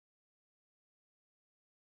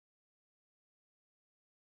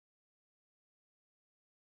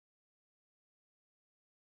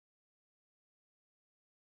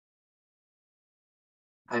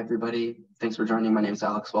Hi, everybody. Thanks for joining. My name is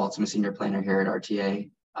Alex Waltz. I'm a senior planner here at RTA.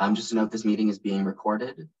 Just to note, this meeting is being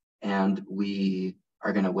recorded, and we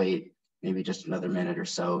are going to wait maybe just another minute or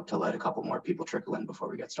so to let a couple more people trickle in before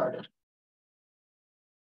we get started.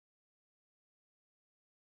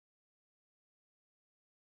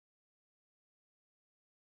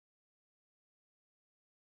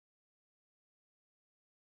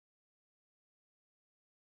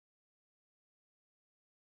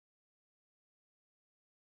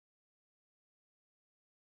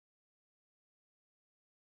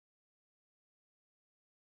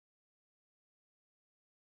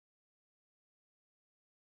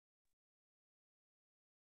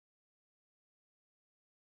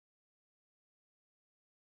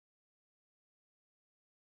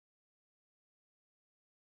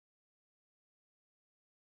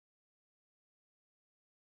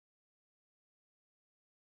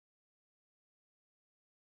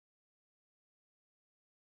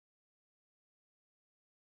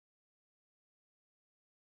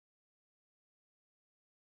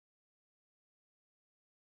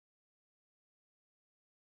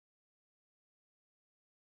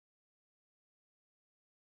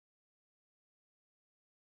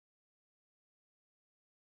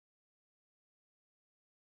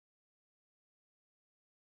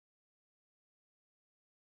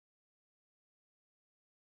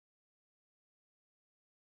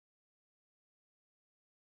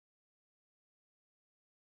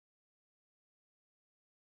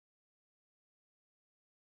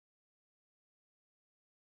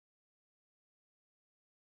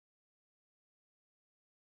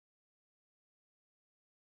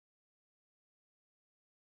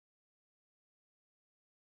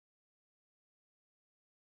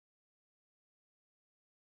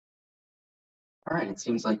 All right, it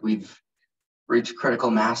seems like we've reached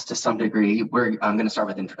critical mass to some degree. I'm going to start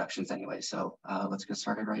with introductions anyway, so let's get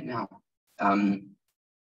started right now. Hi,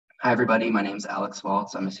 everybody. My name is Alex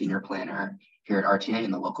Waltz. I'm a senior planner here at RTA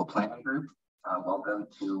in the local planning group. Welcome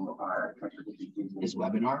to our Transportation Tuesdays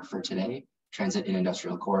webinar for today, Transit in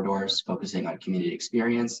Industrial Corridors, focusing on community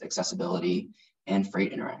experience, accessibility, and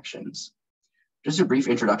freight interactions. Just a brief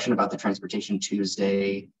introduction about the Transportation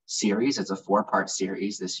Tuesday series. It's a 4-part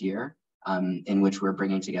series this year, in which we're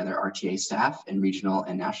bringing together RTA staff and regional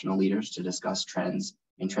and national leaders to discuss trends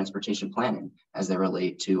in transportation planning as they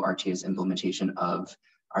relate to RTA's implementation of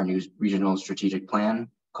our new regional strategic plan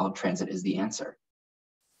called Transit is the Answer.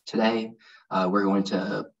 Today, we're going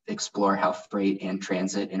to explore how freight and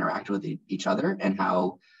transit interact with each other and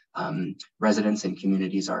how residents and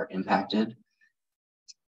communities are impacted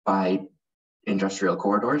by industrial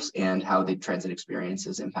corridors and how the transit experience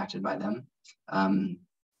is impacted by them.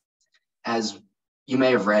 As you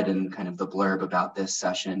may have read in kind of the blurb about this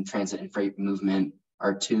session, transit and freight movement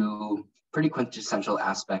are two pretty quintessential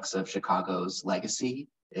aspects of Chicago's legacy,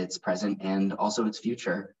 its present, and also its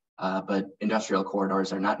future. But industrial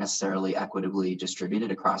corridors are not necessarily equitably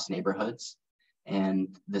distributed across neighborhoods.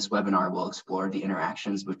 And this webinar will explore the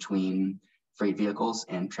interactions between freight vehicles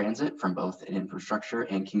and transit from both an infrastructure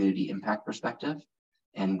and community impact perspective.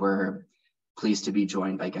 And we're pleased to be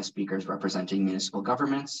joined by guest speakers representing municipal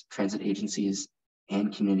governments, transit agencies,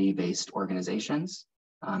 and community-based organizations.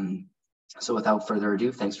 So without further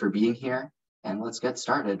ado, thanks for being here, and let's get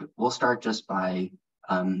started. We'll start just by,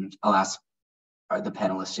 I'll ask the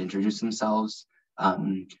panelists to introduce themselves.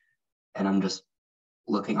 And I'm just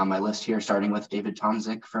looking on my list here, starting with David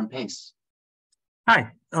Tomzik from PACE.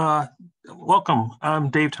 Hi, welcome.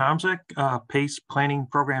 I'm Dave Tomzik, PACE Planning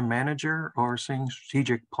Program Manager, overseeing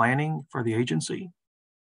strategic planning for the agency.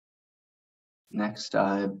 Next,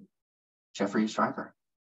 Jeffrey Shriver.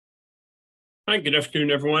 Hi, good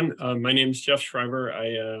afternoon, everyone. My name is Jeff Shriver.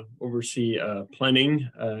 I oversee planning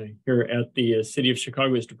here at the City of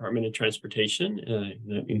Chicago's Department of Transportation.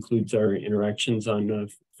 That includes our interactions on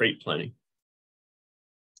freight planning.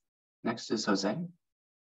 Next is Jose.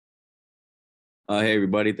 Hey,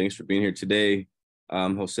 everybody. Thanks for being here today.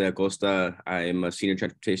 I'm Jose Acosta. I am a senior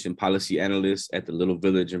transportation policy analyst at the Little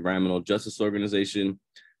Village Environmental Justice Organization,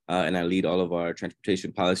 and I lead all of our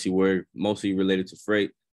transportation policy work, mostly related to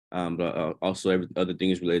freight, but also every other thing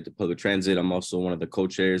is related to public transit. I'm also one of the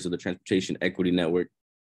co-chairs of the Transportation Equity Network.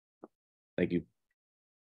 Thank you.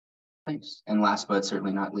 Thanks. And last but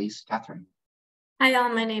certainly not least, Catherine. Hi, all.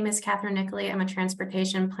 My name is Catherine Nickley. I'm a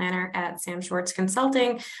transportation planner at Sam Schwartz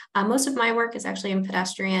Consulting. Most of my work is actually in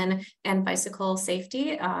pedestrian and bicycle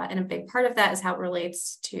safety, and a big part of that is how it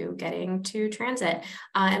relates to getting to transit.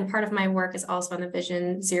 And part of my work is also on the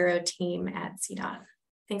Vision Zero team at CDOT.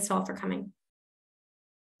 Thanks all for coming.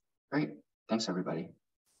 Great. Thanks, everybody.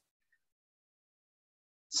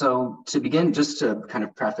 So to begin, just to kind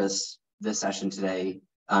of preface this session today,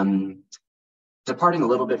 departing a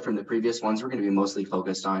little bit from the previous ones, we're going to be mostly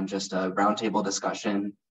focused on just a roundtable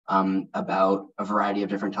discussion about a variety of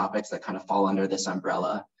different topics that kind of fall under this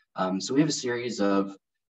umbrella. So we have a series of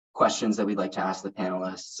questions that we'd like to ask the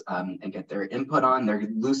panelists and get their input on. They're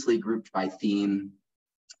loosely grouped by theme.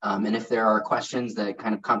 And if there are questions that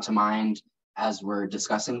kind of come to mind as we're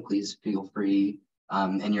discussing, please feel free,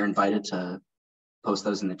 and you're invited to post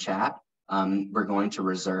those in the chat. We're going to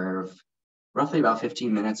reserve roughly about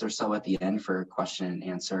 15 minutes or so at the end for a question and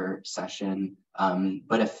answer session.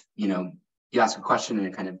 But if you ask a question and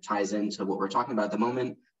it kind of ties into what we're talking about at the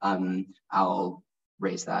moment, I'll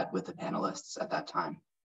raise that with the panelists at that time.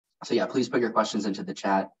 So yeah, please put your questions into the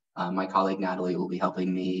chat. My colleague Natalie will be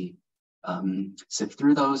helping me sift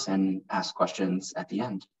through those and ask questions at the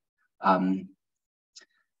end.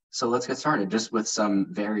 So let's get started just with some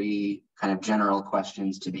very kind of general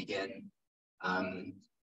questions to begin.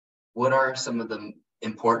 What are some of the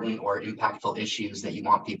important or impactful issues that you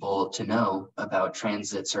want people to know about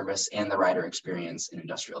transit service and the rider experience in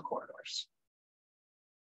industrial corridors?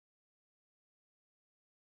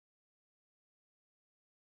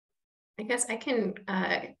 I guess I can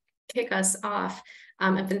kick us off.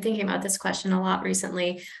 I've been thinking about this question a lot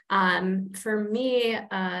recently. For me,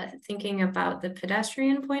 thinking about the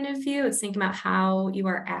pedestrian point of view, it's thinking about how you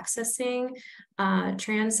are accessing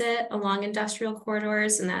transit along industrial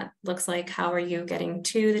corridors. And that looks like how are you getting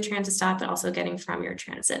to the transit stop, but also getting from your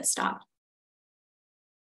transit stop.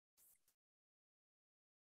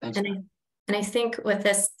 Thanks. And I think with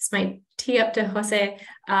this might tee up to Jose,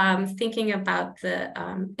 thinking about the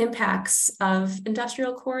impacts of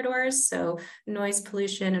industrial corridors, so noise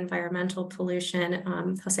pollution, environmental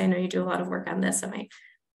pollution. Jose, I know you do a lot of work on this, so I might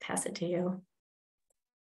pass it to you.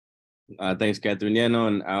 Thanks, Catherine. Yeah, no,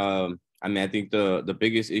 and I mean, I think the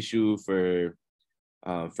biggest issue for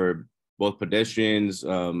both pedestrians,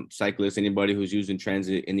 cyclists, anybody who's using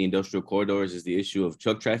transit in the industrial corridors is the issue of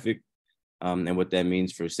truck traffic, and what that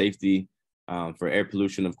means for safety. For air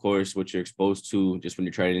pollution, of course, what you're exposed to just when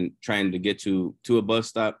you're trying to get to a bus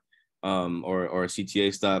stop or a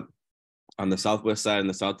CTA stop. On the southwest side and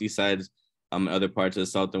the southeast sides, other parts of the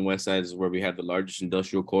south and west sides is where we have the largest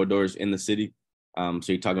industrial corridors in the city. So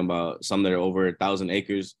you're talking about some that are over 1,000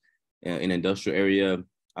 acres in industrial area,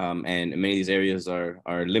 and many of these areas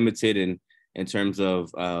are limited in terms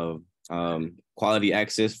of quality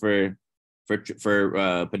access for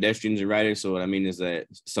pedestrians and riders. So what I mean is that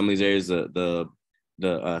some of these areas,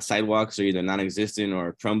 the sidewalks are either non-existent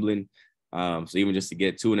or crumbling. So even just to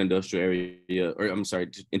get to an industrial area, or I'm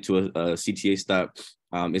sorry, into a CTA stop,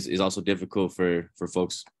 is also difficult for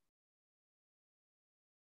folks.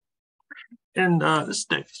 And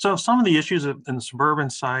so some of the issues in the suburban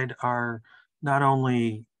side are not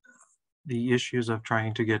only the issues of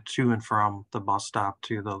trying to get to and from the bus stop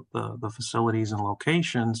to the facilities and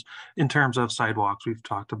locations in terms of sidewalks, we've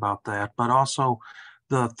talked about that, but also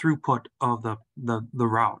the throughput of the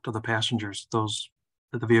route of the passengers,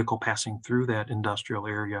 the vehicle passing through that industrial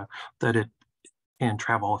area, that it can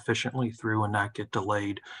travel efficiently through and not get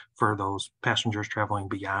delayed for those passengers traveling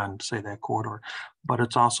beyond, say, that corridor. But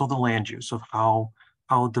it's also the land use of how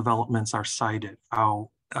developments are sited,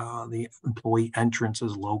 how the employee entrance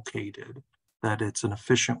is located, that it's an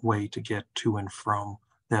efficient way to get to and from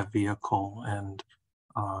that vehicle and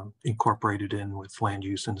incorporated in with land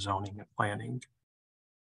use and zoning and planning.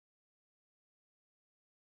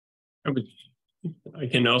 I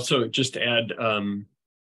can also just add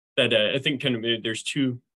that I think kind of there's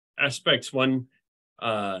two aspects. One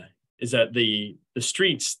is that the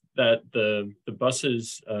streets that the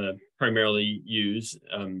buses primarily use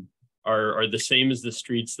are the same as the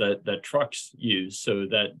streets that trucks use. So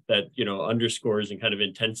that underscores and kind of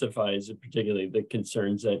intensifies particularly the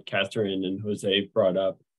concerns that Catherine and Jose brought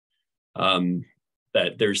up,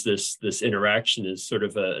 that there's this interaction is sort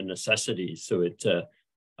of a necessity. So it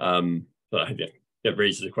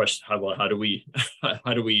raises the question, how do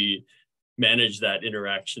we manage that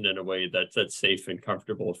interaction in a way that's safe and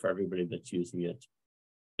comfortable for everybody that's using it?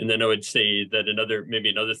 And then I would say that maybe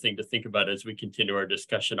another thing to think about as we continue our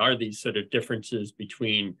discussion are these sort of differences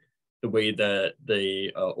between the way that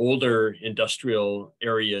the older industrial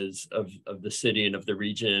areas of the city and of the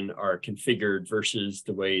region are configured versus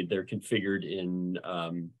the way they're configured in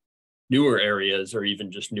newer areas, or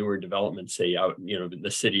even just newer developments, say out, the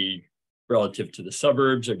city relative to the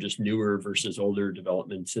suburbs, or just newer versus older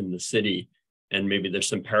developments in the city. And maybe there's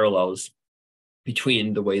some parallels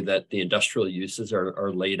between the way that the industrial uses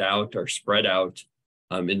are laid out, or spread out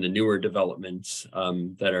in the newer developments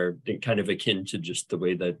that are kind of akin to just the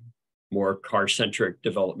way that more car-centric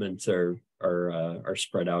developments are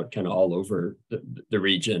spread out kind of all over the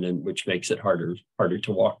region, and which makes it harder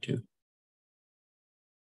to walk to.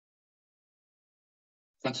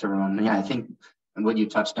 Thanks, everyone. Yeah, I think what you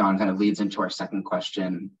touched on kind of leads into our second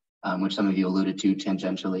question, which some of you alluded to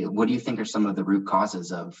tangentially. What do you think are some of the root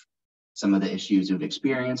causes of some of the issues you've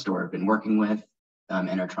experienced or have been working with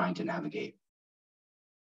and are trying to navigate?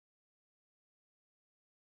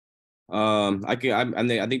 I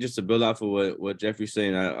think just to build off of what Jeffrey's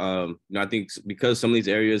saying, I think because some of these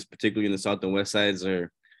areas, particularly in the south and west sides,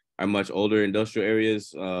 are much older industrial areas.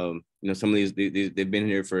 Some of these they've been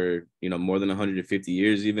here for more than 150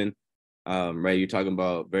 years even. Right, you're talking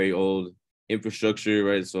about very old infrastructure,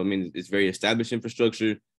 right? So I mean, it's very established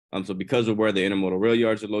infrastructure. So because of where the intermodal rail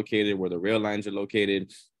yards are located, where the rail lines are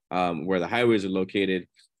located, where the highways are located,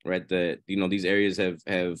 right, these areas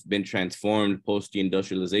have been transformed post the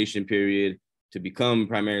industrialization period to become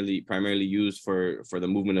primarily used for the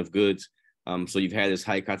movement of goods. So you've had this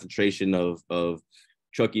high concentration of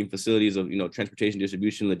trucking facilities, of transportation,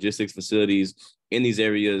 distribution, logistics facilities in these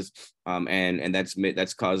areas, and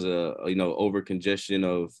that's caused a over congestion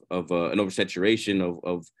of an oversaturation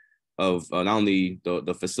of not only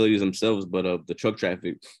the facilities themselves, but of the truck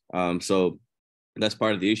traffic. So that's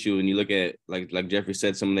part of the issue. And you look at, like Jeffrey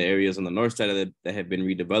said, some of the areas on the north side of it that have been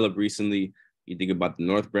redeveloped recently. You think about the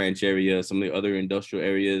North Branch area, some of the other industrial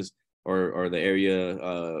areas, or the area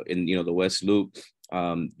in the West Loop.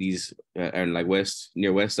 These and like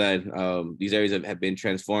near West Side, these areas have been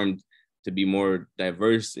transformed to be more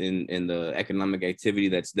diverse in the economic activity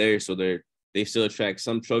that's there. So they still attract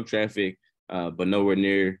some truck traffic, but nowhere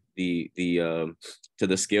near the to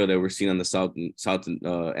the scale that we're seeing on the south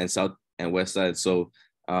and west side. So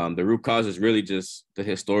the root cause is really just the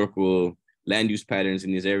historical land use patterns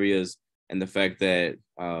in these areas, and the fact that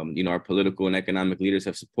our political and economic leaders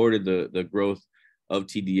have supported the growth of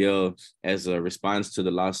TDL as a response to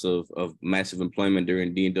the loss of massive employment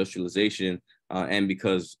during deindustrialization, and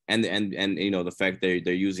the fact that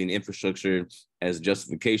they're using infrastructure as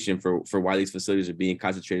justification for why these facilities are being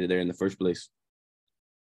concentrated there in the first place.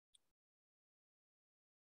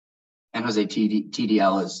 And Jose,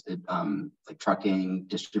 TDL is like trucking,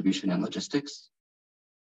 distribution, and logistics?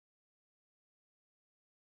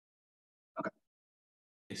 Okay.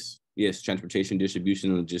 Yes, transportation,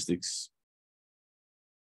 distribution, and logistics.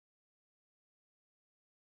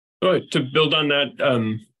 To build on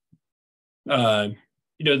that,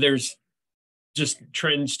 there's just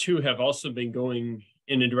trends too have also been going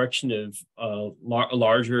in a direction of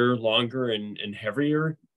larger, longer, and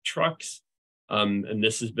heavier trucks. And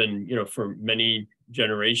this has been, for many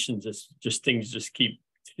generations, things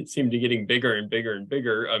seem to getting bigger and bigger and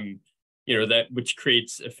bigger. That which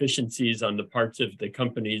creates efficiencies on the parts of the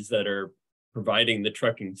companies that are providing the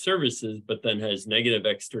trucking services, but then has negative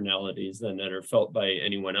externalities then that are felt by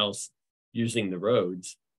anyone else using the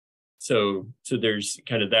roads. So there's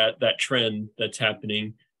kind of that trend that's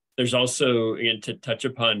happening. There's also, again, to touch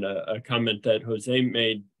upon a comment that Jose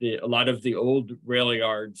made, a lot of the old rail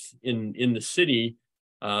yards in the city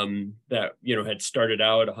that had started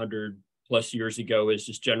out 100+ years ago as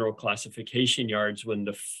just general classification yards, when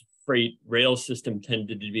the freight rail system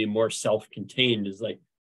tended to be more self-contained, is like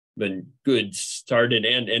when goods started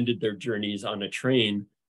and ended their journeys on a train,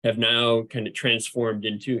 have now kind of transformed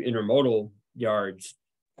into intermodal yards.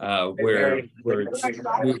 Where it's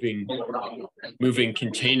moving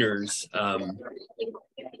containers.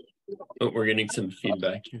 We're getting some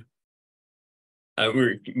feedback here.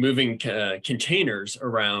 We're moving containers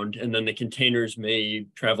around, and then the containers may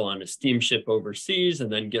travel on a steamship overseas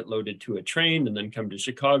and then get loaded to a train and then come to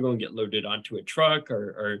Chicago and get loaded onto a truck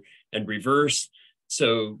and reverse.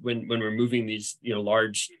 So when we're moving these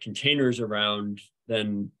large containers around,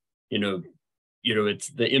 then it's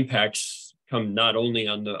the impacts come not only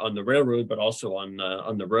on the railroad, but also on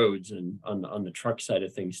the roads and on the truck side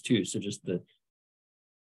of things too. So just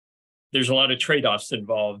there's a lot of trade-offs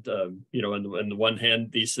involved. On the one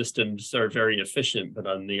hand, these systems are very efficient, but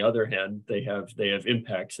on the other hand, they have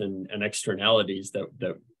impacts and externalities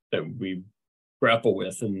that we grapple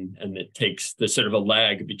with, and it takes the sort of a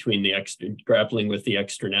lag between the grappling with the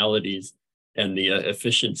externalities and the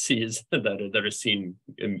efficiencies that are seen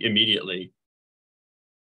immediately.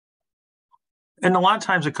 And a lot of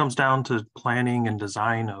times it comes down to planning and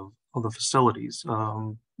design of the facilities.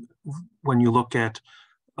 When you look at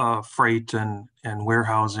freight and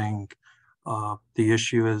warehousing, the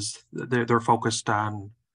issue is they're focused on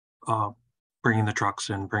bringing the trucks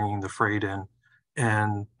in, bringing the freight in,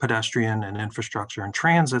 and pedestrian and infrastructure and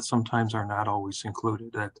transit sometimes are not always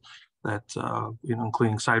included.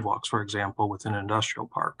 Including sidewalks, for example, within an industrial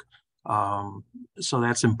park. So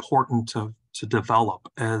that's important to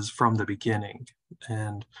develop as from the beginning,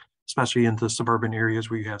 and especially in the suburban areas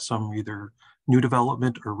where you have some either new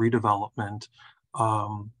development or redevelopment,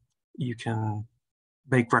 you can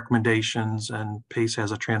make recommendations, and PACE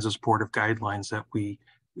has a transit supportive guidelines that we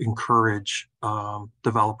encourage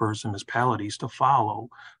developers and municipalities to follow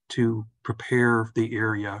to prepare the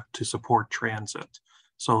area to support transit.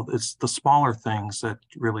 So it's the smaller things that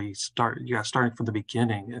really starting from the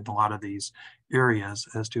beginning in a lot of these areas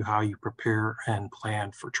as to how you prepare and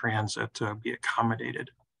plan for transit to be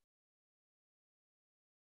accommodated.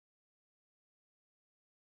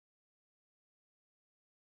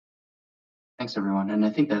 Thanks, everyone. And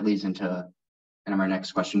I think that leads into kind of our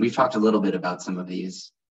next question. We've talked a little bit about some of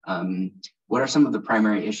these. What are some of the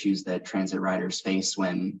primary issues that transit riders face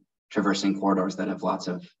when traversing corridors that have lots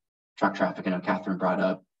of truck traffic? I know Catherine brought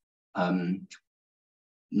up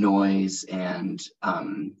noise and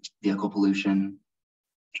vehicle pollution.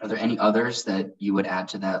 Are there any others that you would add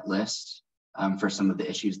to that list for some of the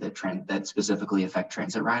issues that specifically affect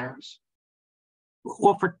transit riders?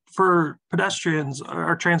 Well, for pedestrians,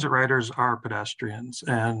 our transit riders are pedestrians,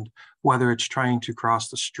 and whether it's trying to cross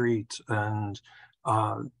the street and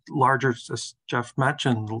larger, as Jeff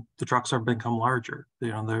mentioned, the trucks have become larger.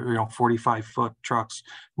 They're 45-foot trucks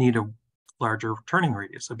need a larger turning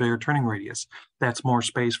radius, a bigger turning radius. That's more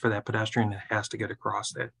space for that pedestrian that has to get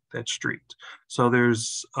across that street. So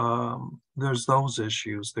there's those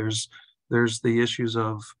issues. There's the issues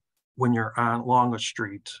of when you're along a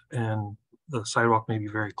street and the sidewalk may be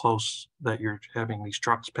very close, that you're having these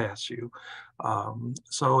trucks pass you.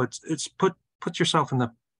 So it's put yourself in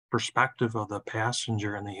the perspective of the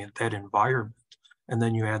passenger and that environment, and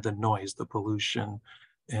then you add the noise, the pollution,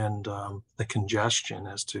 and the congestion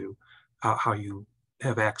as to how you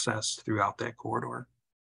have access throughout that corridor.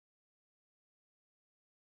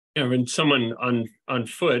 Yeah, when someone on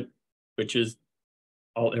foot, which is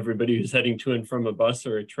everybody who's heading to and from a bus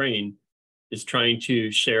or a train, is trying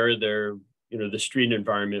to share their the street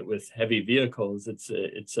environment with heavy vehicles, it's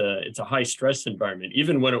a high stress environment,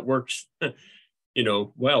 even when it works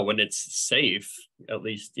well, when it's safe, at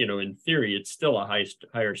least in theory, it's still a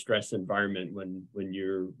higher stress environment when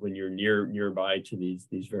you're nearby to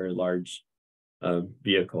these very large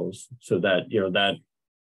vehicles. So that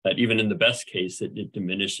that even in the best case, it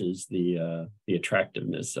diminishes the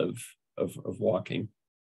attractiveness of walking.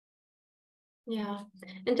 Yeah,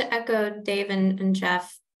 and to echo Dave and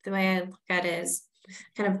Jeff, the way I look at it is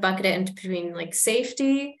kind of bucket it into between like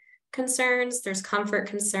safety concerns, there's comfort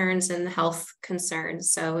concerns, and the health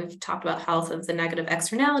concerns. So we've talked about health of the negative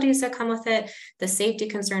externalities that come with it, the safety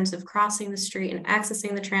concerns of crossing the street and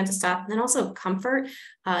accessing the transit stop, and then also comfort.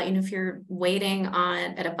 If you're waiting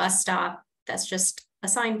at a bus stop that's just a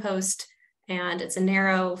signpost and it's a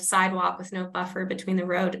narrow sidewalk with no buffer between the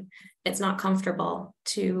road, it's not comfortable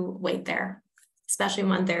to wait there, especially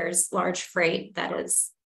when there's large freight that is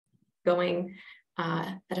going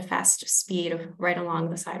at a fast speed right along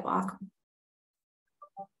the sidewalk.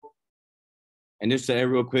 And just to add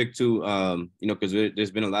real quick too, because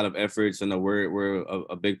there's been a lot of efforts, and we're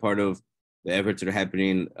a big part of the efforts that are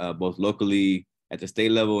happening both locally at the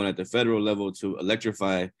state level and at the federal level to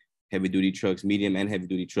electrify heavy duty trucks, medium and heavy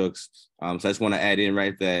duty trucks. So I just want to add in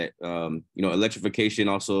that electrification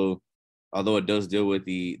also, although it does deal with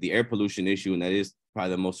the air pollution issue, and that is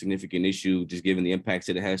probably the most significant issue, just given the impacts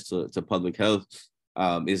that it has to public health,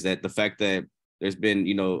 is that the fact that there's been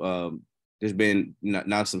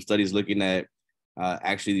now some studies looking at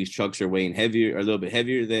actually these trucks are weighing a little bit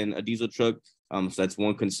heavier than a diesel truck. So that's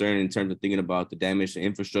one concern in terms of thinking about the damage to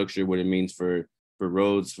infrastructure, what it means for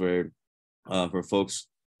roads, for folks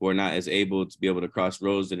who are not as able to be able to cross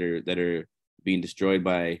roads that are being destroyed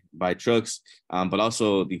by trucks, but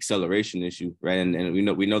also the acceleration issue, right? And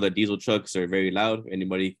we know that diesel trucks are very loud.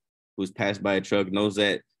 Anybody who's passed by a truck knows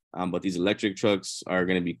that. But these electric trucks are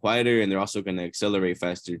going to be quieter, and they're also going to accelerate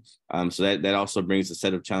faster. So that also brings a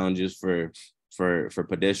set of challenges for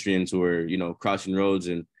pedestrians who are crossing roads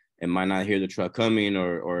and might not hear the truck coming,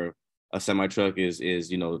 or a semi truck is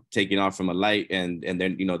taking off from a light, and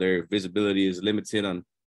then their visibility is limited on.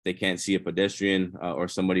 They can't see a pedestrian or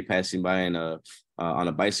somebody passing by on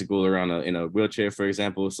a bicycle or in a wheelchair, for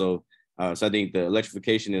example. So I think the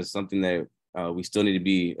electrification is something that we still need to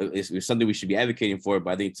be. It's something we should be advocating for.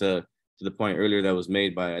 But I think to the point earlier that was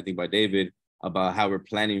made by David about how we're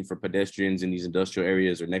planning for pedestrians in these industrial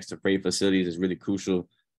areas or next to freight facilities is really crucial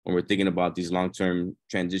when we're thinking about these long-term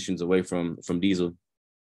transitions away from diesel.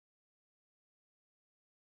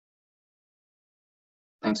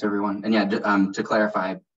 Thanks, everyone. And yeah, to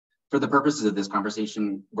clarify, for the purposes of this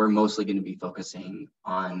conversation, we're mostly going to be focusing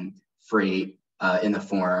on freight in the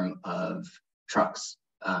form of trucks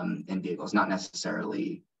and vehicles, not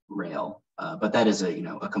necessarily rail, but that is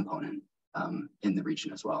a component in the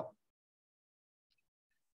region as well.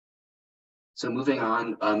 So moving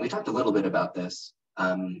on, we talked a little bit about this.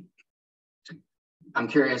 I'm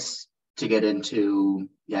curious to get into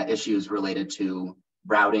issues related to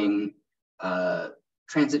routing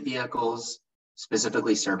transit vehicles,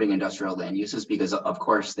 specifically serving industrial land uses, because of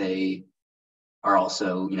course they are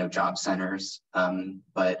also job centers.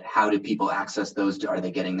 But how do people access those? Are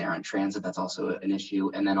they getting there on transit? That's also an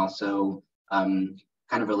issue. And then also kind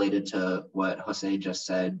of related to what Jose just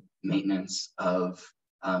said, maintenance of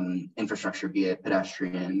infrastructure, be it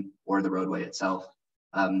pedestrian or the roadway itself.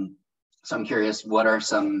 So I'm curious, what are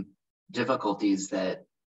some difficulties that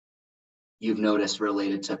you've noticed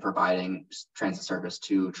related to providing transit service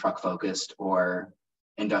to truck-focused or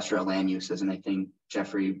industrial land uses? And I think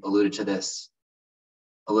Jeffrey alluded to this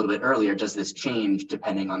a little bit earlier. Does this change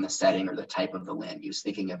depending on the setting or the type of the land use?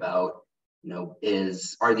 Thinking about,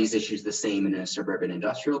 are these issues the same in a suburban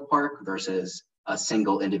industrial park versus a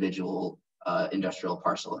single individual industrial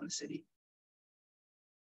parcel in the city?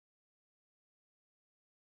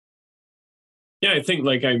 Yeah, I think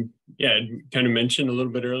like I kind of mentioned a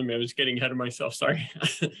little bit earlier, I was getting ahead of myself, sorry.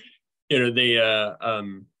 I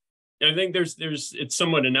think it's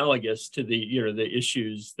somewhat analogous to the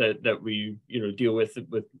issues that we deal with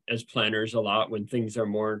as planners a lot when things are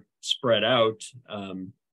more spread out.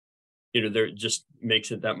 There just makes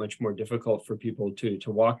it that much more difficult for people to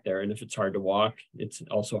walk there. And if it's hard to walk, it's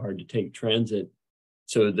also hard to take transit.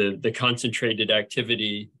 So the concentrated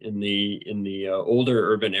activity in the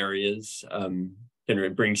older urban areas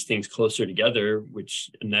it brings things closer together, which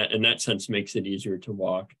in that sense makes it easier to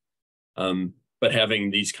walk. But having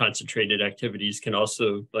these concentrated activities can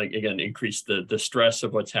also, increase the stress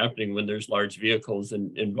of what's happening when there's large vehicles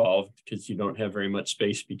involved, because you don't have very much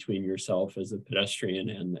space between yourself as a pedestrian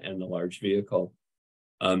and the large vehicle.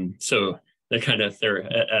 So they're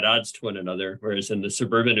at odds to one another. Whereas in the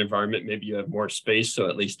suburban environment, maybe you have more space. So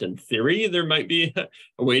at least in theory, there might be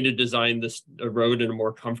a way to design a road in a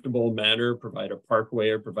more comfortable manner, provide a parkway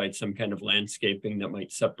or provide some kind of landscaping that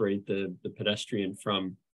might separate the pedestrian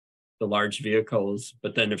from the large vehicles.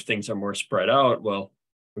 But then if things are more spread out, well,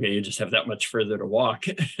 okay, you just have that much further to walk.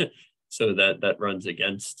 So that runs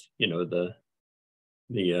against, the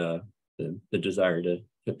desire to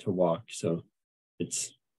walk. So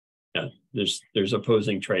it's, there's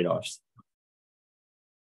opposing trade-offs.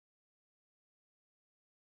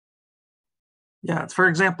 Yeah, for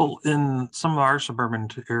example, in some of our suburban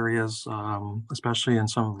areas, especially in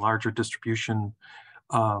some larger distribution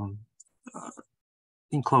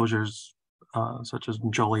enclosures, such as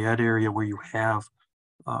in Joliet area, where you have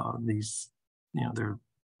these, they're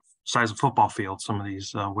size of football fields, some of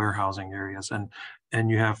these warehousing areas, and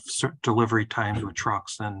you have delivery times with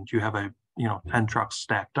trucks, and you have 10 trucks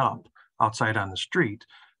stacked up outside on the street.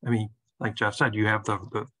 I mean, like Jeff said, you have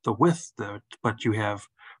the width, but you have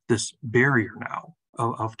this barrier now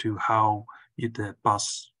of to how the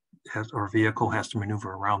bus or vehicle has to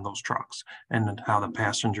maneuver around those trucks, and how the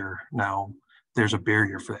passenger now, there's a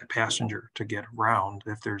barrier for that passenger to get around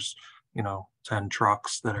if there's 10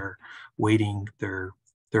 trucks that are waiting their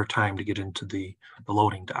time to get into the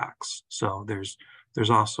loading docks. So there's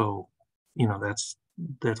also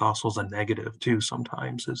that also is a negative too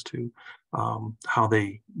sometimes, as to how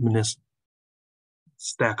they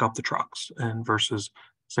stack up the trucks, and versus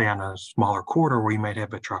say on a smaller corridor where you might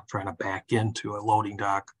have a truck trying to back into a loading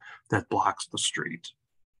dock that blocks the street.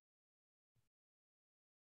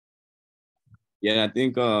 Yeah, I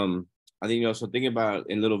think so thinking about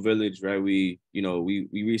in Little Village, right? We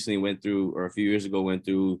recently went through, or a few years ago went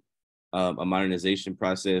through a modernization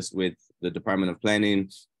process with the Department of Planning.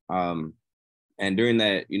 And during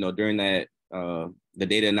that, the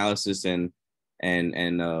data analysis and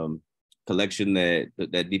collection that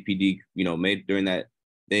DPD made during that,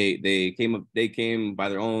 they came by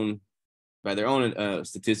their own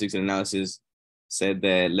statistics and analysis, said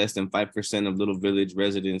that less than 5% of Little Village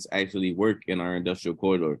residents actually work in our industrial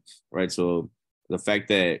corridor, right? So the fact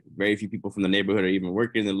that very few people from the neighborhood are even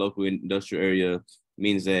working in the local industrial area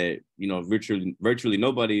means that virtually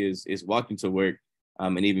nobody is walking to work.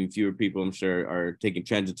 And even fewer people, I'm sure, are taking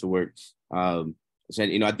transit to work. So,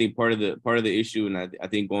 I think part of the issue, and I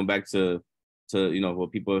think going back to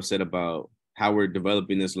what people have said about how we're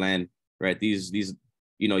developing this land, right? These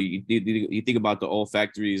you think about the old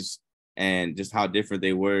factories and just how different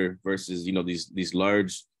they were versus these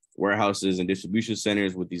large warehouses and distribution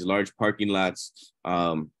centers with these large parking lots.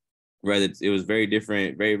 Right, it was very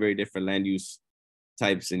different, very very different land use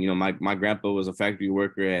types. And, you know, my grandpa was a factory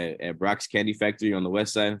worker at Brock's Candy Factory on the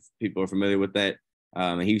west side. People are familiar with that.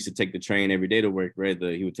 And he used to take the train every day to work, right?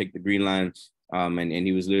 He would take the Green Line, and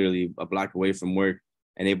he was literally a block away from work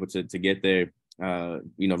and able to get there,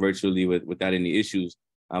 you know, virtually without any issues.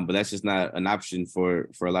 But that's just not an option for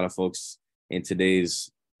a lot of folks in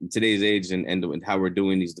today's age and how we're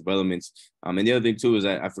doing these developments. And the other thing too is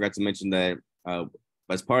I forgot to mention that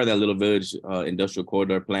as part of that Little Village industrial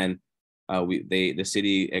corridor plan, the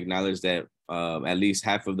city acknowledged that at least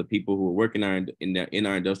half of the people who are working in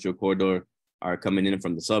our industrial corridor are coming in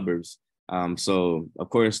from the suburbs. So of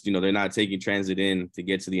course, you know, they're not taking transit in to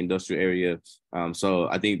get to the industrial area. So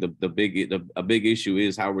I think a big issue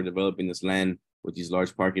is how we're developing this land with these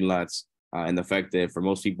large parking lots, and the fact that for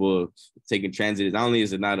most people, taking transit, not only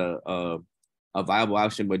is it not a viable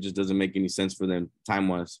option, but just doesn't make any sense for them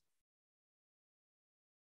time-wise.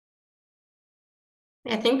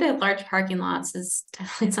 I think that large parking lots is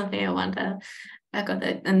definitely something I want to echo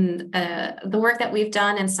that. And the work that we've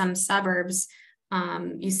done in some suburbs,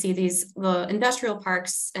 you see the industrial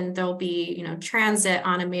parks, and there'll be, you know, transit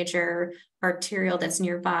on a major arterial that's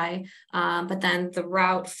nearby. But then the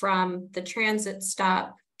route from the transit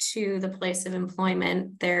stop to the place of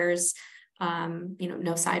employment, there's, you know,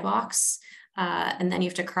 no sidewalks. And then you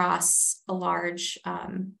have to cross a large,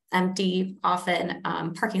 empty, often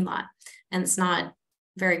parking lot. And it's not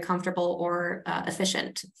very comfortable or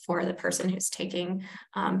efficient for the person who's taking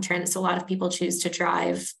transit. So a lot of people choose to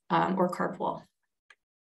drive or carpool.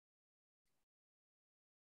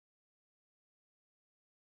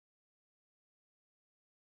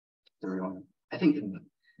 Everyone, I think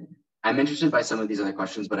I'm interested by some of these other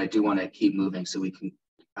questions, but I do want to keep moving so we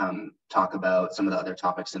can talk about some of the other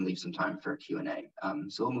topics and leave some time for Q&A.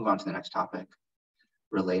 So we'll move on to the next topic,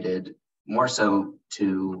 related more so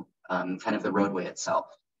to kind of the roadway itself.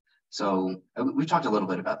 So we've talked a little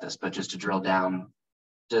bit about this, but just to drill down,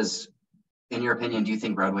 in your opinion, do you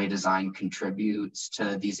think roadway design contributes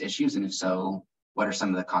to these issues? And if so, what are some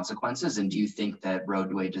of the consequences? And do you think that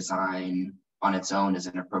roadway design on its own is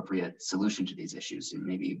an appropriate solution to these issues? And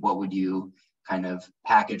maybe what would you kind of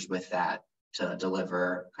package with that to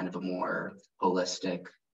deliver kind of a more holistic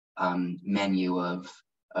menu of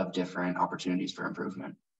different opportunities for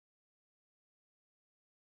improvement?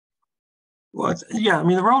 Well, yeah, I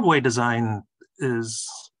mean, the roadway design is,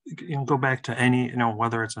 you know, go back to any, you know,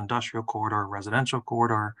 whether it's industrial corridor, residential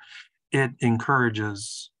corridor, it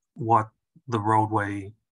encourages what the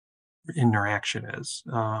roadway interaction is.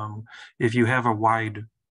 If you have a wide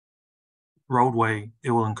roadway,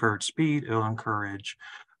 it will encourage speed, it will encourage,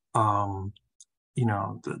 you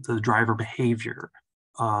know, the driver behavior,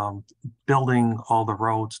 building all the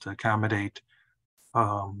roads to accommodate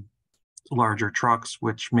larger trucks,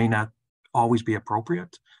 which may not always be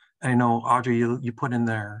appropriate. I know, Audrey, you put in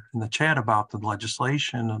there in the chat about the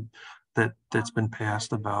legislation that's been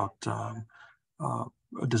passed about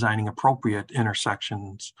designing appropriate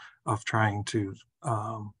intersections, of trying to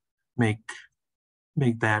make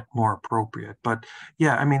that more appropriate. But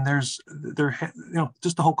yeah, I mean, you know,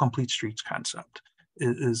 just the whole complete streets concept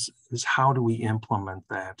is how do we implement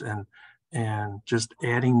that, and just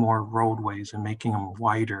adding more roadways and making them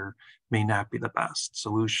wider may not be the best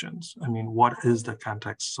solutions. I mean, what is the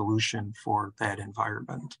context solution for that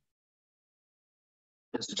environment?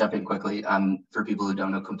 Just to jump in quickly, for people who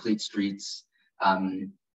don't know, complete streets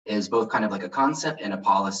is both kind of like a concept and a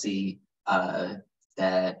policy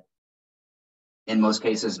that in most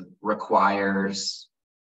cases requires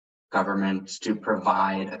government to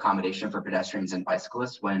provide accommodation for pedestrians and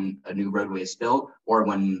bicyclists when a new roadway is built, or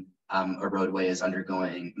when a roadway is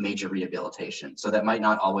undergoing major rehabilitation. So that might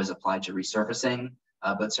not always apply to resurfacing,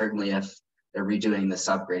 but certainly if they're redoing the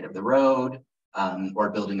subgrade of the road or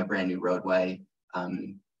building a brand new roadway,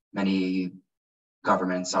 many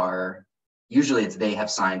governments are, usually they have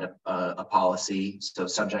signed a policy, so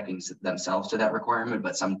subjecting themselves to that requirement,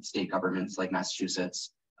 but some state governments like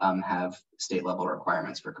Massachusetts have state level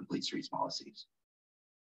requirements for complete streets policies.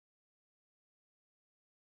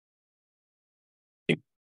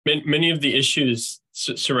 Many of the issues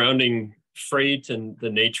surrounding freight and the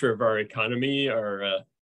nature of our economy are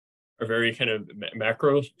very kind of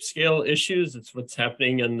macro scale issues. It's what's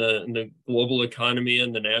happening in the global economy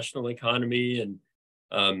and the national economy,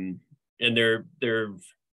 and they're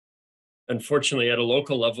unfortunately at a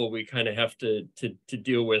local level we kind of have to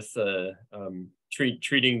deal with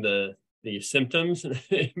treating the symptoms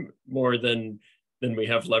more than we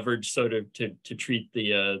have leverage so to treat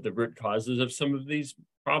the root causes of some of these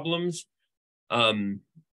problems. And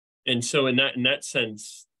so in that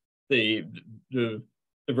sense, the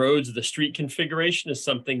roads, the street configuration is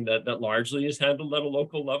something that largely is handled at a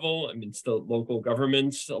local level. I mean, it's the local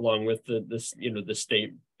governments along with the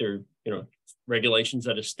state, there, regulations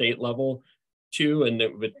at a state level too. And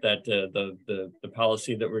that with that, the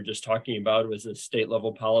policy that we're just talking about was a state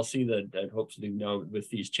level policy that hopefully now with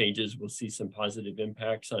these changes, we'll see some positive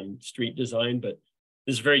impacts on street design, but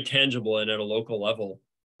it's very tangible and at a local level.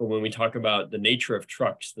 But when we talk about the nature of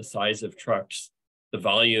trucks, the size of trucks, the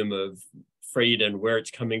volume of freight and where it's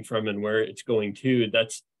coming from and where it's going to,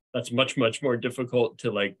 that's much more difficult to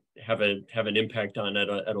like have an impact on at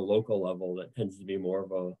a local level. That tends to be more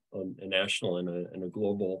of a national and a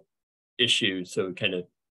global issue. So kind of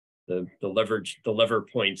the lever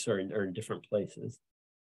points are in different places.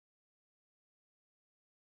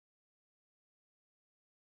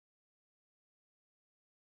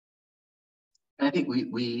 And I think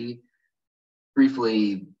we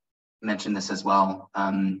briefly mentioned this as well,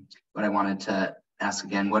 but I wanted to ask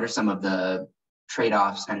again, what are some of the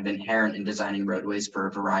trade-offs kind of inherent in designing roadways for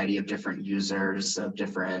a variety of different users of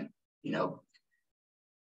different,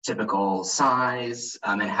 typical size,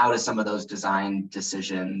 and how do some of those design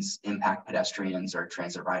decisions impact pedestrians or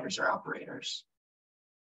transit riders or operators?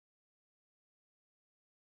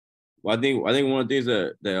 Well, I think one of the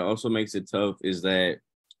things that also makes it tough is that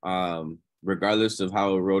regardless of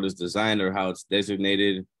how a road is designed or how it's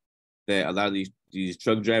designated, that a lot of these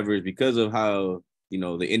truck drivers, because of how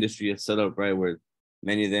the industry is set up, right, where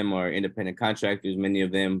many of them are independent contractors, many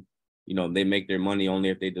of them, they make their money only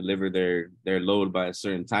if they deliver their load by a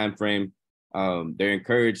certain time frame. They're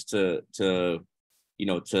encouraged to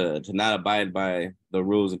not abide by the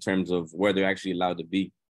rules in terms of where they're actually allowed to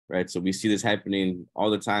be, right? So we see this happening all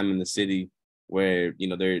the time in the city, where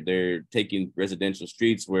they're taking residential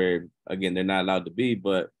streets where again they're not allowed to be,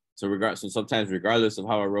 but so sometimes regardless of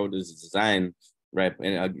how a road is designed, right?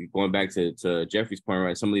 And going back to Jeffrey's point,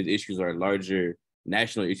 right? Some of these issues are larger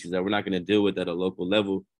national issues that we're not going to deal with at a local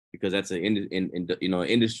level because that's an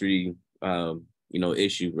industry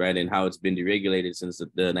issue, right? And how it's been deregulated since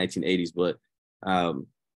the 1980s. But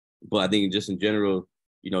I think just in general,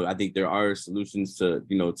 I think there are solutions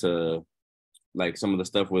to like some of the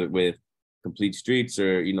stuff with complete streets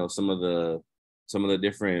or some of the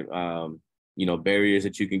different barriers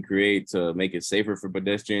that you can create to make it safer for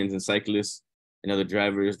pedestrians and cyclists and other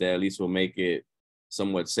drivers that at least will make it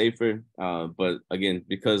somewhat safer. But again,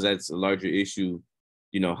 because that's a larger issue,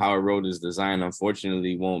 how a road is designed,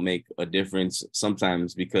 unfortunately, won't make a difference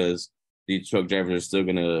sometimes because these truck drivers are still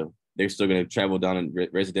gonna travel down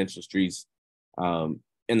residential streets. And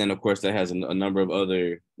then of course that has a number of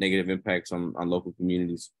other negative impacts on local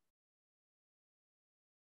communities.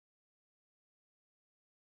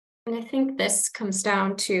 And I think this comes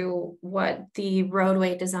down to what the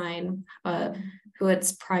roadway design, who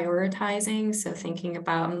it's prioritizing. So thinking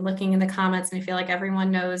about, I'm looking in the comments and I feel like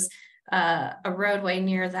everyone knows a roadway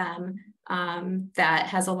near them that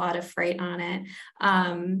has a lot of freight on it.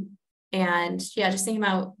 And yeah, just thinking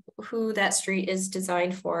about who that street is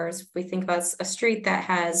designed for. If we think about a street that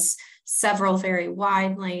has several very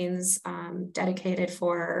wide lanes dedicated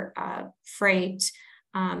for freight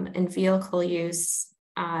and vehicle use,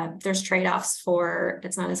 there's trade-offs for,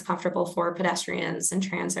 it's not as comfortable for pedestrians and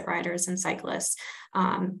transit riders and cyclists.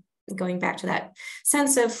 Going back to that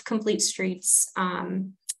sense of complete streets.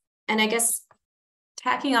 And I guess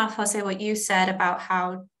tacking off, Jose, what you said about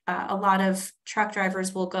how a lot of truck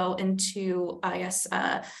drivers will go into, I guess,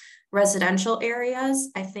 residential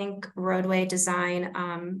areas. I think roadway design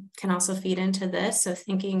can also feed into this. So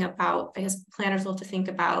thinking about, I guess planners will have to think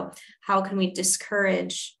about how can we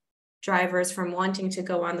discourage drivers from wanting to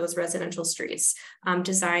go on those residential streets,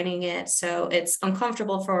 designing it so it's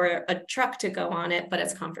uncomfortable for a truck to go on it, but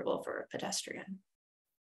it's comfortable for a pedestrian.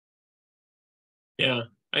 Yeah,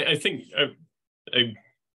 I think I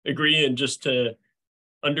agree. And just to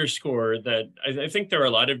underscore that, I think there are a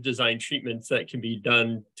lot of design treatments that can be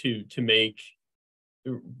done to make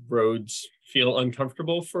roads feel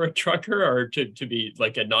uncomfortable for a trucker or to be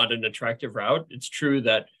like not an attractive route. It's true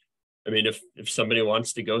that, I mean, if somebody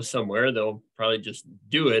wants to go somewhere, they'll probably just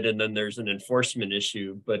do it, and then there's an enforcement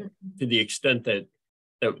issue. But to the extent that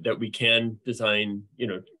we can design,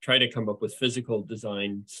 try to come up with physical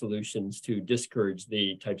design solutions to discourage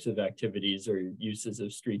the types of activities or uses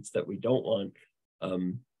of streets that we don't want,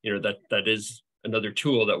 that is another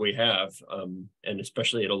tool that we have, and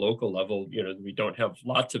especially at a local level, we don't have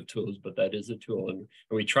lots of tools, but that is a tool, and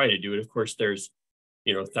we try to do it. Of course, there's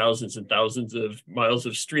thousands and thousands of miles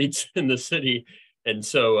of streets in the city. And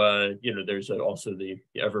so, there's also the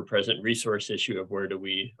ever-present resource issue of where do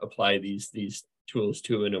we apply these tools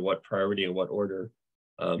to and in what priority and what order.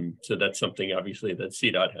 So that's something obviously that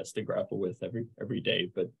CDOT has to grapple with every day,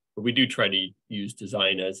 but we do try to use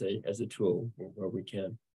design as a tool where we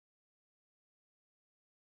can.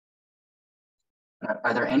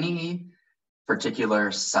 Are there any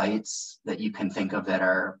particular sites that you can think of that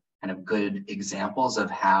are kind of good examples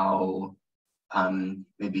of how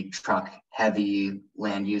maybe truck heavy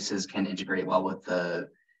land uses can integrate well with the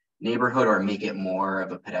neighborhood or make it more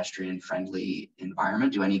of a pedestrian friendly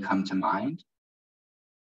environment? Do any come to mind?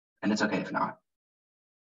 And it's okay if not.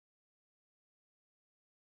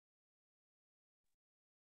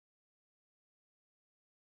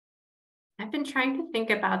 I've been trying to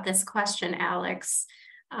think about this question, Alex,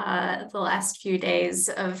 the last few days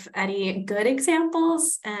of any good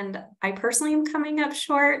examples, and I personally am coming up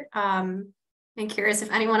short. I'm curious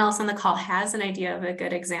if anyone else on the call has an idea of a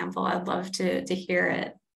good example. I'd love to hear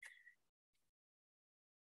it.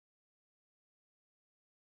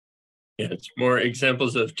 Yeah, it's more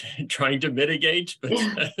examples of trying to mitigate, but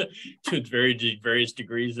to various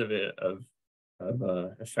degrees of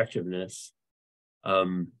effectiveness.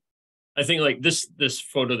 I think like this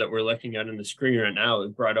photo that we're looking at on the screen right now,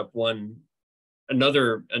 it brought up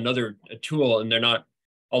another tool, and they're not,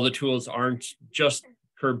 all the tools aren't just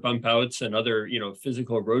curb bump outs and other,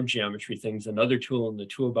 physical road geometry things. Another tool in the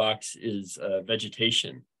toolbox is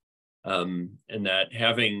vegetation. And that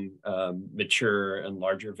having mature and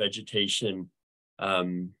larger vegetation,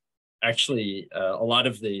 actually a lot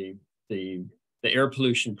of the air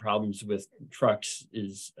pollution problems with trucks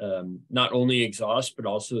is not only exhaust, but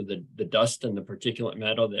also the dust and the particulate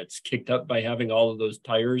matter that's kicked up by having all of those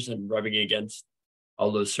tires and rubbing against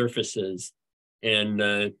all those surfaces.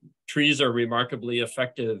 And trees are remarkably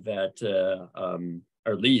effective at,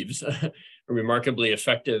 or leaves are remarkably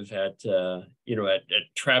effective at, at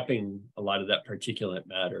trapping a lot of that particulate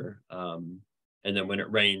matter. And then when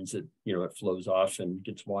it rains, it flows off and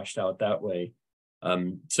gets washed out that way.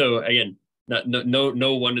 So again,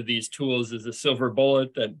 no one of these tools is a silver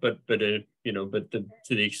bullet, but to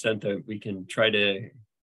the extent that we can try to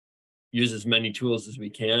use as many tools as we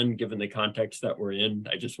can, given the context that we're in,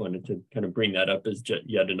 I just wanted to kind of bring that up as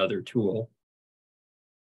yet another tool.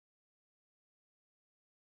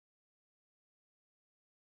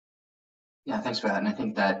 Yeah, thanks for that. And I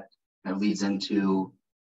think that kind of leads into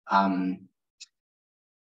part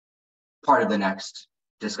of the next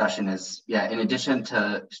discussion is, in addition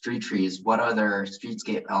to street trees, what other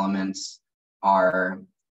streetscape elements are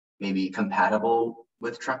maybe compatible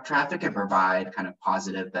with truck traffic and provide kind of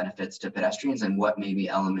positive benefits to pedestrians, and what maybe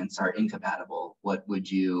elements are incompatible? What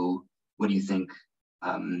do you think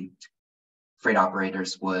freight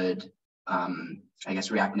operators would, I guess,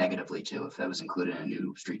 react negatively to if that was included in a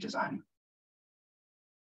new street design?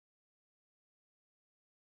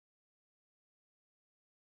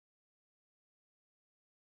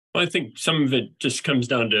 Well, I think some of it just comes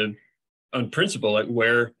down to, on principle, like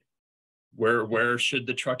where should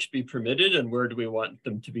the trucks be permitted and where do we want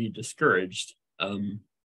them to be discouraged?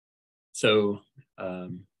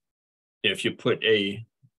 If you put a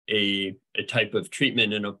type of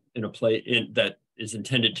treatment in a place that is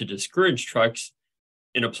intended to discourage trucks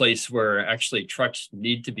in a place where actually trucks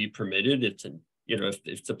need to be permitted, if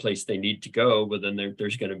it's a place they need to go, well then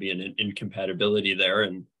there's going to be an incompatibility there,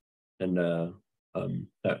 and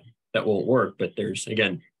that won't work. But there's,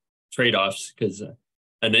 again, trade-offs, because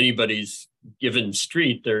on anybody's given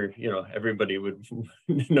street, everybody would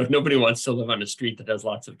nobody wants to live on a street that has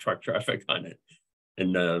lots of truck traffic on it,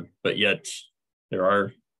 and but yet there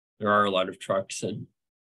are a lot of trucks, and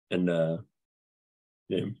so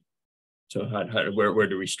where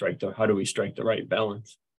do we strike the right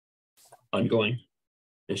balance? Ongoing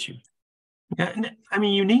issue. Yeah, I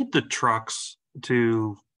mean, you need the trucks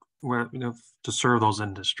to serve those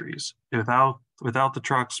industries. Without the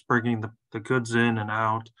trucks bringing the goods in and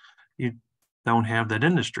out, you don't have that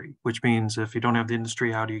industry, which means if you don't have the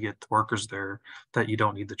industry, how do you get the workers there that you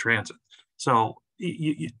don't need the transit? So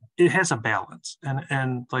it has a balance,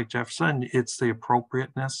 and like Jeff said, it's the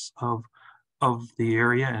appropriateness of the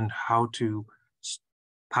area and how to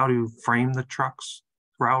frame the trucks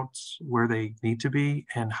routes where they need to be,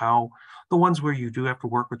 and how the ones where you do have to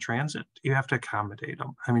work with transit, you have to accommodate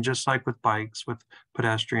them. I mean, just like with bikes, with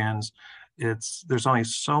pedestrians, there's only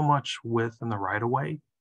so much width in the right of way,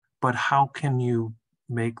 but how can you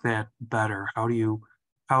make that better? How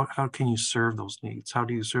can you serve those needs? How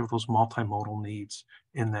do you serve those multimodal needs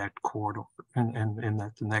in that corridor, and in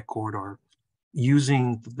that corridor,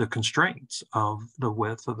 using the constraints of the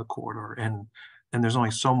width of the corridor, and there's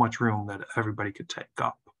only so much room that everybody could take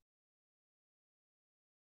up.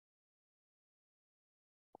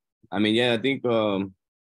 I mean, yeah, I think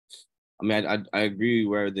I mean, I agree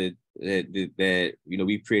where that you know,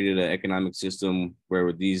 we've created an economic system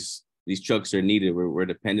where these trucks are needed. We're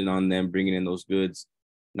dependent on them bringing in those goods,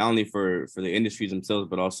 not only for the industries themselves,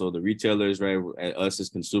 but also the retailers, right? Us as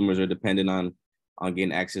consumers are dependent on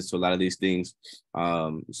getting access to a lot of these things.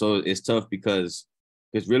 So it's tough because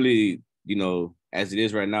really, you know, as it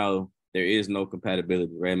is right now, there is no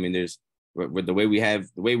compatibility, right? I mean, there's with the way we have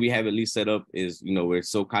at least set up is, you know, we're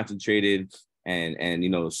so concentrated and you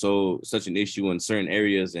know, such an issue in certain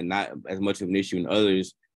areas and not as much of an issue in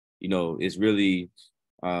others. You know, it's really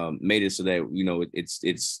made it so that, you know,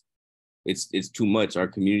 it's too much. Our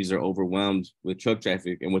communities are overwhelmed with truck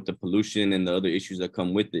traffic and with the pollution and the other issues that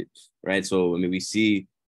come with it, right? So I mean, we see,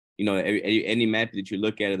 you know, any map that you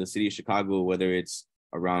look at of the city of Chicago, whether it's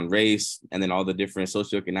around race and then all the different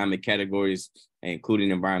socioeconomic categories,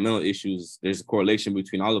 including environmental issues, there's a correlation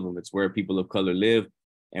between all of them. It's where people of color live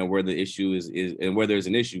and where the issue is and where there's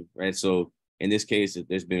an issue, right? So in this case,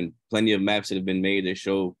 there's been plenty of maps that have been made that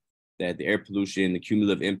show that the air pollution, the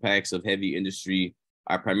cumulative impacts of heavy industry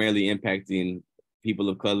are primarily impacting people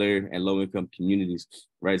of color and low-income communities,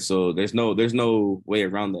 right? So there's no way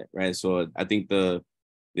around that, right? So I think the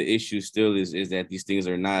issue still is that these things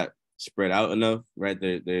are not spread out enough, right?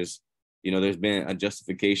 There's been a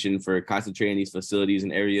justification for concentrating these facilities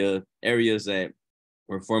in areas that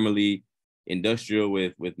were formerly industrial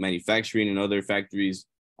with manufacturing and other factories,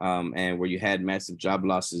 and where you had massive job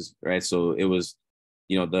losses, right? So it was,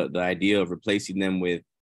 you know, the idea of replacing them with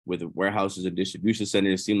warehouses or distribution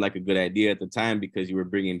centers seemed like a good idea at the time because you were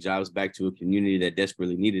bringing jobs back to a community that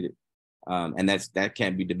desperately needed it. And that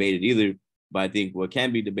can't be debated either. But I think what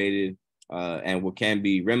can be debated and what can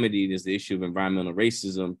be remedied is the issue of environmental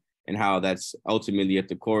racism and how that's ultimately at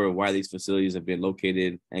the core of why these facilities have been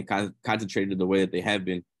located and concentrated the way that they have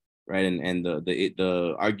been, right? And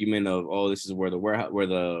the argument of, oh, this is where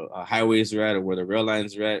the highways are at or where the rail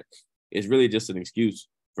lines are at is really just an excuse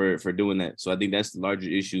for doing that. So I think that's the larger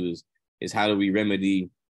issue is how do we remedy,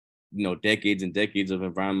 you know, decades and decades of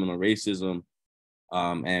environmental racism,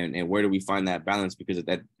 and where do we find that balance? Because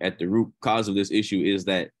at the root cause of this issue is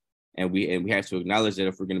that, and we have to acknowledge that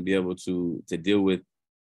if we're going to be able to deal with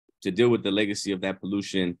the legacy of that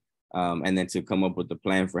pollution, and then to come up with a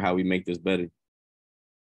plan for how we make this better.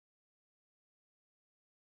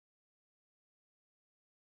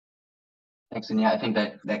 Thanks. And yeah, I think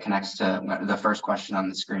that connects to the first question on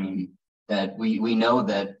the screen, that we know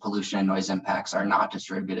that pollution and noise impacts are not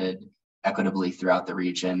distributed equitably throughout the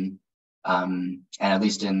region. And at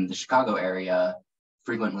least in the Chicago area,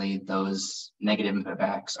 frequently those negative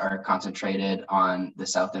impacts are concentrated on the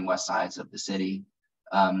south and west sides of the city.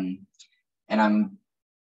 And I'm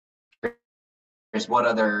curious, what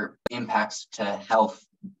other impacts to health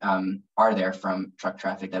are there from truck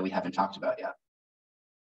traffic that we haven't talked about yet?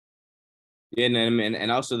 Yeah,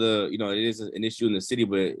 and also it is an issue in the city,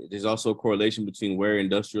 but there's also a correlation between where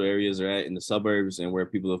industrial areas are at in the suburbs and where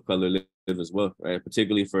people of color live as well, right?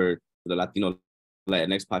 Particularly for the Latino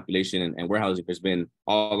Latinx population and warehousing. There's been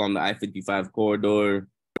all on the I-55 corridor,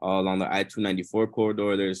 all on the I-294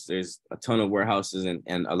 corridor. There's a ton of warehouses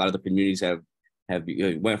and a lot of the communities have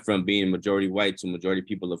went from being majority white to majority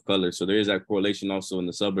people of color. So there is that correlation also in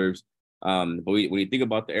the suburbs. But when you think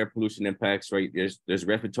about the air pollution impacts, right, there's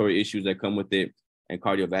respiratory issues that come with it and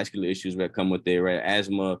cardiovascular issues that come with it, right?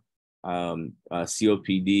 Asthma,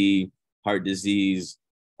 COPD, heart disease,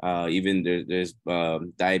 even there's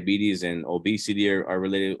diabetes and obesity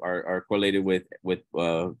are correlated with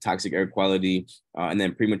toxic air quality, and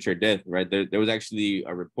then premature death, right? There was actually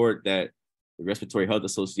a report that the Respiratory Health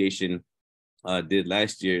Association did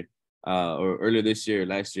last year, or earlier this year,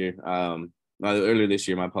 earlier this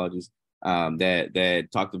year, my apologies. That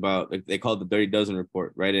talked about, they called the Dirty Dozen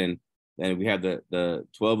report, right? And then we have the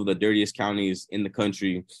 12 of the dirtiest counties in the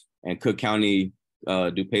country, and Cook County,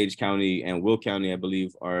 DuPage County, and Will County, I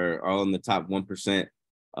believe, are all in the top 1%,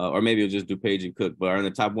 or maybe it was just DuPage and Cook, but are in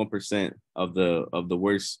the top 1% of the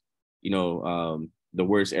worst, the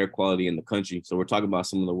worst air quality in the country. So we're talking about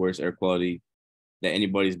some of the worst air quality that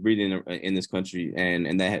anybody's breathing in this country,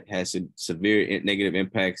 and that has severe negative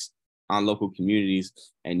impacts on local communities.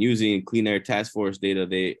 And using Clean Air Task Force data,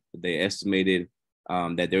 they estimated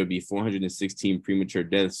that there would be 416 premature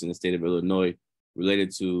deaths in the state of Illinois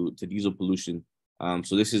related to diesel pollution.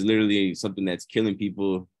 So this is literally something that's killing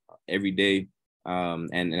people every day.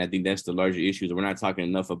 And I think that's the larger issue. We're not talking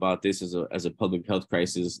enough about this as a public health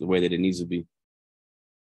crisis the way that it needs to be.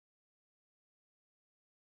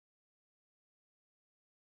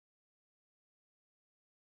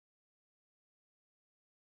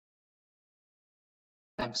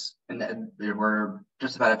 Thanks. And we're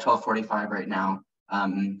just about at 12:45 right now.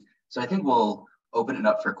 So I think we'll open it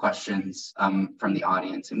up for questions from the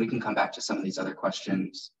audience, and we can come back to some of these other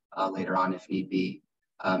questions later on if need be.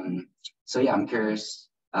 So yeah, I'm curious,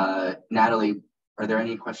 Natalie, are there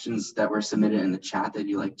any questions that were submitted in the chat that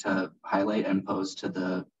you'd like to highlight and pose to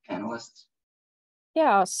the panelists?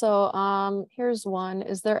 Yeah, so here's one.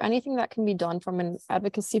 Is there anything that can be done from an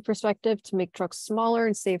advocacy perspective to make trucks smaller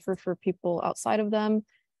and safer for people outside of them?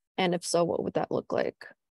 And if so, what would that look like?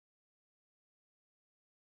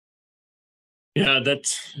 Yeah,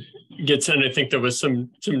 that gets in. I think there was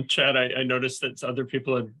some chat. I noticed that other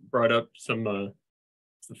people had brought up some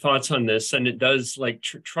thoughts on this, and it does, like,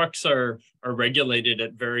 trucks are regulated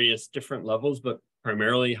at various different levels, but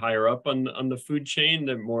primarily higher up on the food chain.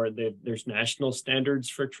 There's national standards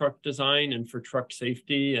for truck design and for truck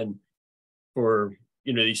safety and for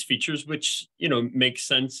these features, which makes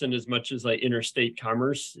sense in as much as like interstate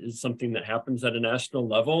commerce is something that happens at a national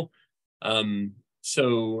level.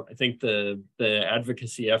 So I think the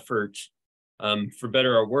advocacy effort, for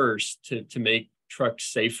better or worse, to make trucks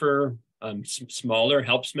safer, smaller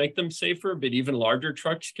helps make them safer, but even larger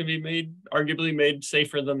trucks can be arguably made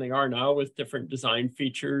safer than they are now with different design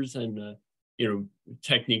features and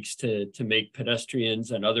techniques to make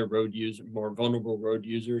pedestrians and other more vulnerable road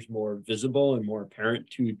users more visible and more apparent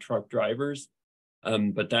to truck drivers.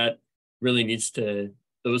 But that really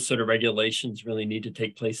those sort of regulations really need to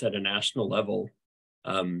take place at a national level,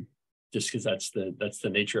 just because that's the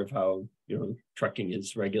nature of how trucking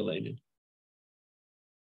is regulated.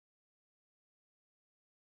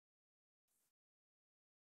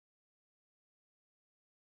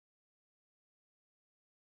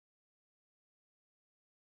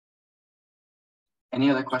 Any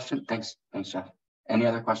other questions? Thanks, Jeff. Any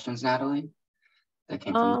other questions, Natalie, that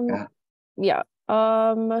came from the chat? Yeah.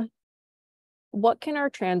 What can our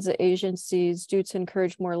transit agencies do to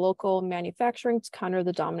encourage more local manufacturing to counter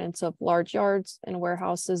the dominance of large yards and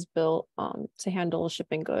warehouses built to handle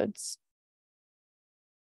shipping goods?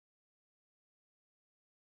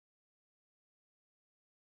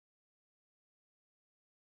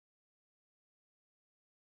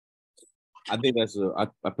 I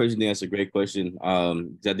personally think that's a great question.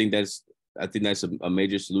 I think that's a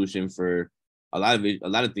major solution for a lot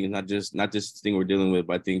of things, not just the thing we're dealing with,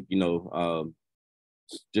 but I think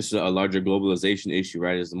just a larger globalization issue,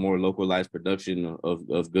 right? Is the more localized production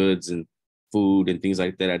of goods and food and things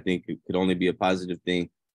like that. I think it could only be a positive thing.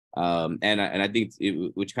 And I think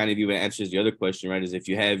which kind of even answers the other question, right? Is if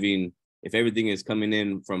everything is coming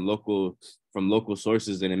in from local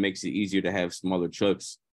sources, then it makes it easier to have smaller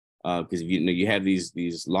trucks. Because you have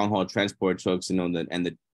these long haul transport trucks, and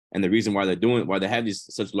the reason why they have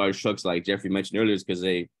these such large trucks, like Jeffrey mentioned earlier, is because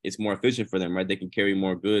it's more efficient for them, right? They can carry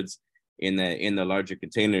more goods in the larger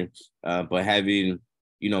container. But having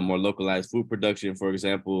more localized food production, for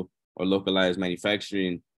example, or localized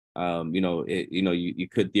manufacturing, you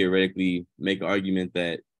could theoretically make an argument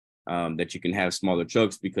that you can have smaller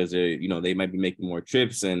trucks because they might be making more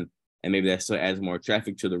trips and maybe that still adds more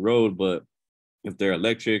traffic to the road, but if they're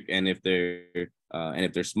electric and if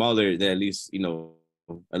they're smaller, that at least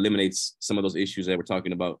eliminates some of those issues that we're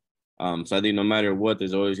talking about. So I think no matter what,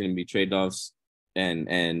 there's always going to be trade-offs and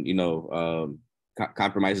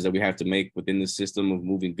compromises that we have to make within the system of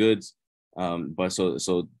moving goods. But so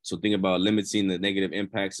think about limiting the negative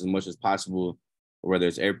impacts as much as possible, whether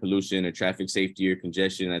it's air pollution or traffic safety or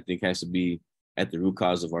congestion. I think has to be at the root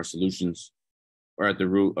cause of our solutions, or at the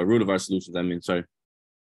root of our solutions. I mean, sorry.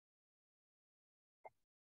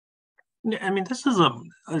 I mean, this is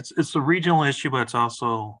it's a regional issue, but it's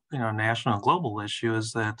also a national and global issue.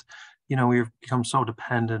 Is that we've become so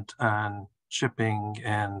dependent on shipping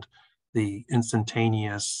and the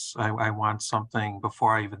instantaneous. I want something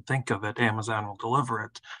before I even think of it. Amazon will deliver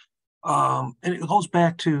it, and it goes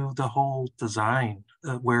back to the whole design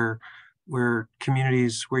where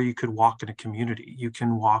communities where you could walk in a community, you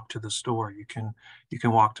can walk to the store, you can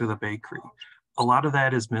walk to the bakery. A lot of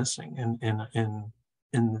that is missing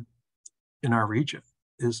in our region,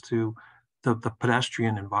 is to the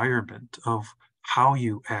pedestrian environment of how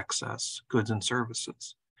you access goods and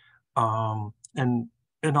services. And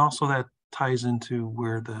also that ties into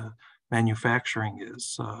where the manufacturing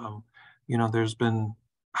is. There's been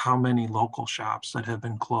how many local shops that have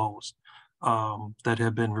been closed, that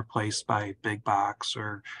have been replaced by big box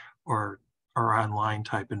or online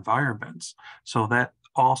type environments. So that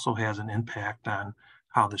also has an impact on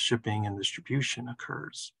how the shipping and distribution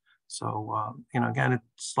occurs. So, again, a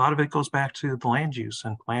lot of it goes back to the land use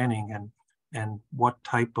and planning and what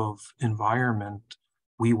type of environment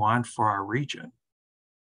we want for our region.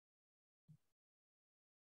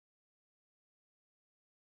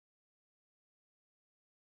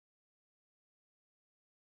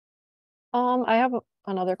 I have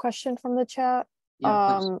another question from the chat.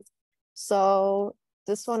 Yeah, please. So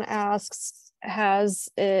this one asks, has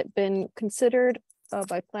it been considered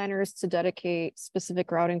by planners to dedicate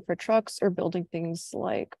specific routing for trucks or building things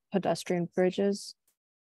like pedestrian bridges?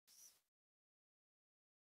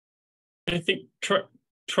 I think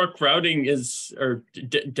truck routing is, or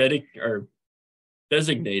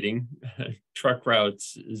designating truck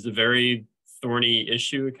routes is a very thorny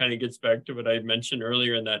issue. It kind of gets back to what I mentioned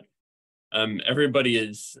earlier, in that everybody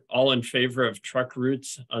is all in favor of truck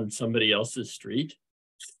routes on somebody else's street.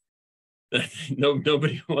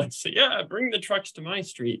 Nobody wants to, yeah, bring the trucks to my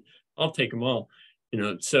street. I'll take them all. You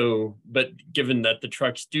know, so, but given that the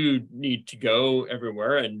trucks do need to go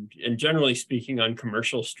everywhere, and generally speaking, on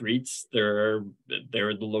commercial streets, there are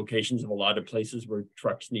the locations of a lot of places where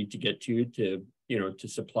trucks need to get to, you know, to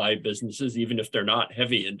supply businesses, even if they're not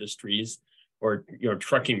heavy industries or, you know,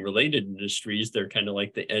 trucking related industries. They're kind of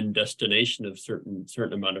like the end destination of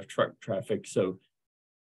certain amount of truck traffic. So,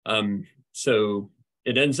 so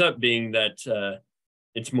it ends up being that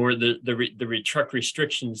it's more the truck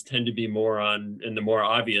restrictions tend to be more in the more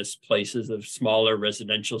obvious places of smaller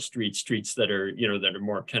residential streets that are, you know, that are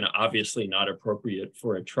more kind of obviously not appropriate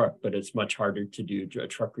for a truck, but it's much harder to do a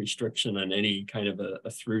truck restriction on any kind of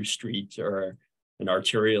a through street or an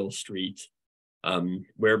arterial street,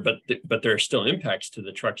 but there are still impacts to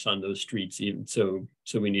the trucks on those streets, even so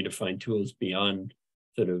we need to find tools beyond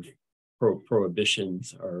sort of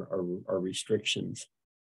prohibitions or restrictions.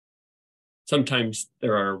 Sometimes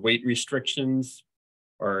there are weight restrictions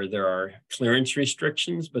or there are clearance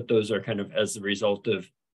restrictions, but those are kind of as a result of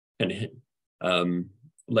kind of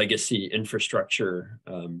legacy infrastructure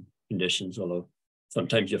conditions, although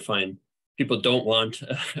sometimes you find people don't want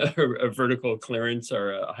a vertical clearance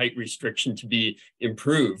or a height restriction to be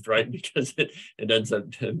improved, right? Because it ends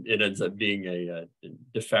up being a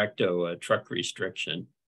de facto truck restriction.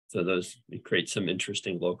 So it creates some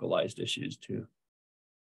interesting localized issues too.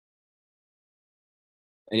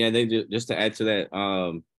 And yeah, they just to add to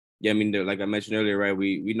that, yeah, I mean, like I mentioned earlier, right?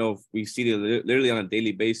 We know, we see it literally on a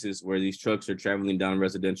daily basis where these trucks are traveling down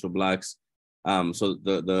residential blocks.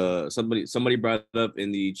 So somebody brought up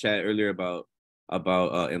in the chat earlier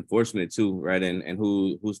about enforcement too, right? And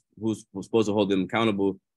who's supposed to hold them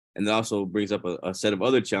accountable. And that also brings up a set of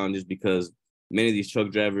other challenges, because many of these truck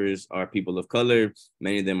drivers are people of color,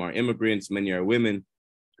 many of them are immigrants, many are women,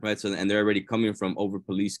 right? So, and they're already coming from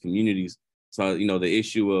over-policed communities. So, you know, the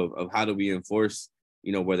issue of how do we enforce,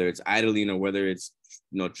 you know, whether it's idling or whether it's,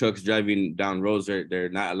 you know, trucks driving down roads they're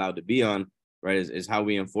not allowed to be on, right, is how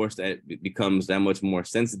we enforce that. It becomes that much more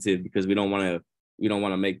sensitive, because we don't want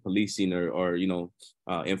to make policing or you know,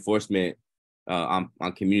 enforcement on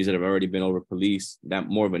communities that have already been over policed that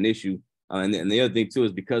more of an issue. And the other thing too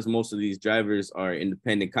is because most of these drivers are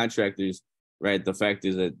independent contractors, right? The fact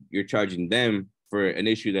is that you're charging them for an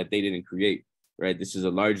issue that they didn't create. Right, this is a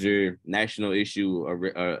larger national issue, or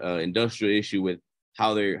industrial issue with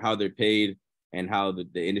how they're paid and how the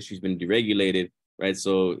industry's been deregulated. Right,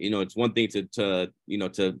 so you know, it's one thing to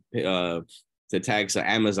tax an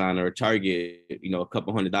Amazon or a Target, you know, a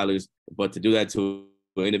couple $100, but to do that to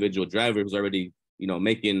an individual driver who's already, you know,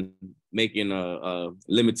 making a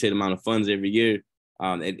limited amount of funds every year,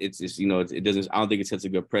 it's you know, it doesn't. I don't think it sets a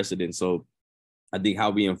good precedent. So I think how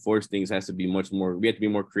we enforce things has to be much more, we have to be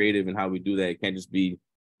more creative in how we do that. It can't just be,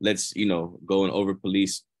 let's, you know, go and over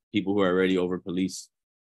police people who are already over policed.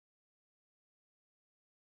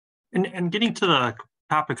 And getting to the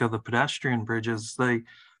topic of the pedestrian bridges, the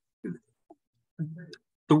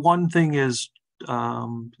one thing is,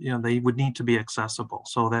 you know, they would need to be accessible.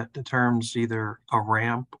 So that determines either a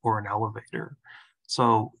ramp or an elevator.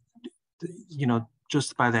 So, you know,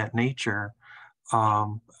 just by that nature,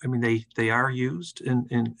 I mean, they are used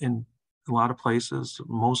in a lot of places,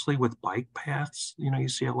 mostly with bike paths. You know, you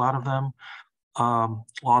see a lot of them.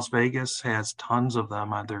 Las Vegas has tons of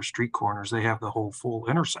them on their street corners. They have the whole full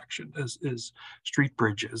intersection is street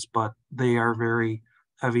bridges, but they are very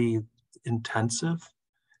heavy intensive.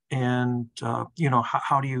 And you know,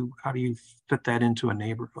 how do you fit that into a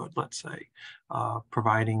neighborhood? Let's say,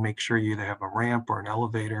 make sure you either have a ramp or an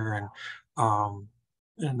elevator,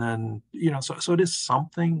 and then, you know, so it is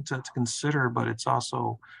something to consider, but it's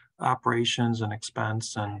also operations and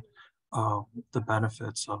expense and the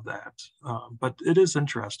benefits of that. But it is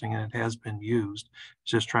interesting, and it has been used.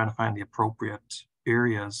 Just trying to find the appropriate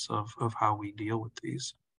areas of how we deal with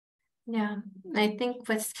these. Yeah, I think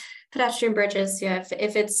with pedestrian bridges, yeah,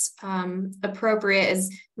 if it's appropriate,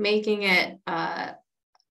 is making it,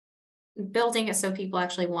 building it so people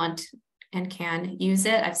actually want and can use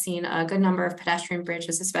it. I've seen a good number of pedestrian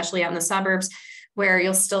bridges, especially out in the suburbs, where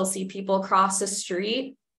you'll still see people cross the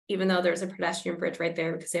street, even though there's a pedestrian bridge right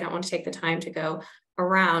there because they don't want to take the time to go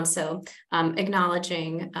around. So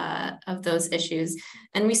acknowledging of those issues.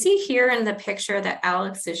 And we see here in the picture that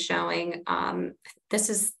Alex is showing, this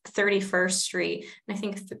is 31st Street. And I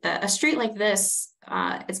think a street like this,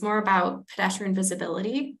 it's more about pedestrian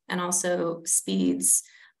visibility and also speeds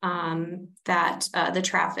that the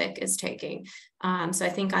traffic is taking. So I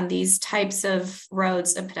think on these types of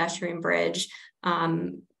roads, a pedestrian bridge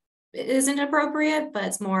it isn't appropriate, but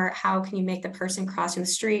it's more how can you make the person crossing the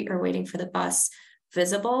street or waiting for the bus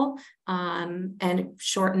visible and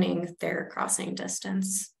shortening their crossing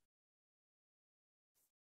distance.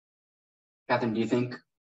 Catherine, do you think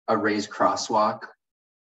a raised crosswalk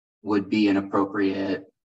would be an appropriate,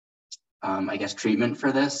 I guess, treatment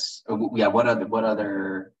for this? Or, yeah, what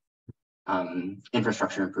other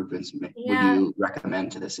infrastructure improvements would you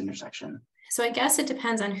recommend to this intersection? So I guess it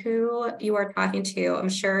depends on who you are talking to. I'm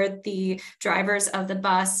sure the drivers of the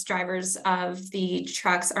bus, drivers of the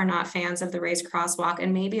trucks are not fans of the raised crosswalk,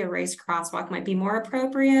 and maybe a raised crosswalk might be more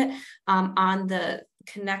appropriate on the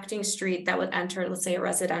connecting street that would enter, let's say, a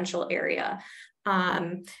residential area.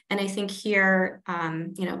 And I think here,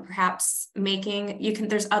 perhaps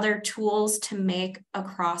there's other tools to make a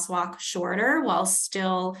crosswalk shorter while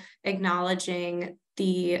still acknowledging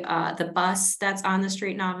the bus that's on the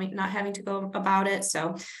street, not having to go about it.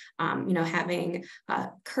 So, having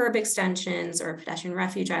curb extensions or a pedestrian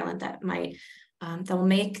refuge island that will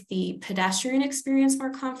make the pedestrian experience more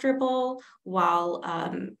comfortable while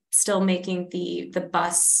still making the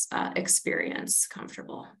bus experience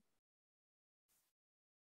comfortable.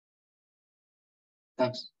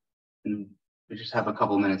 Thanks. And we just have a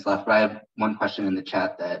couple minutes left, but I have one question in the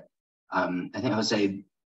chat that I think Jose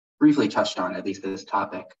briefly touched on, at least this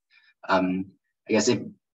topic. I guess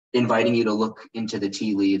inviting you to look into the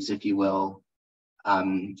tea leaves, if you will,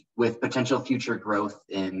 with potential future growth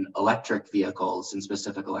in electric vehicles and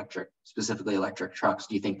specifically electric trucks.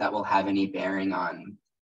 Do you think that will have any bearing on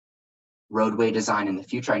roadway design in the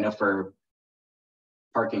future? I know for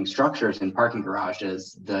parking structures and parking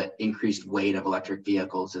garages, the increased weight of electric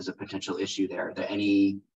vehicles is a potential issue there. Are there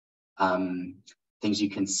any things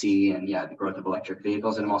you can see and the growth of electric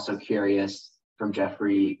vehicles? And I'm also curious from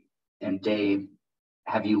Jeffrey and Dave,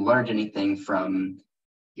 have you learned anything from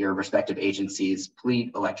your respective agencies'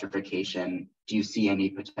 fleet electrification? Do you see any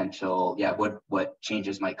potential, what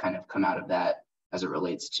changes might kind of come out of that as it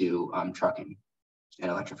relates to trucking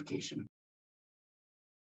and electrification?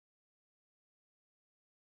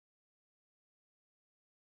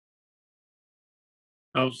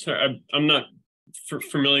 Oh, sorry, I'm not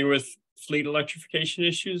familiar with fleet electrification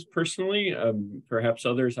issues personally. Perhaps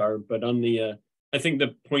others are, but on the, I think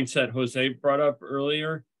the points that Jose brought up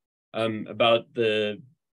earlier about the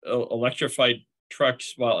electrified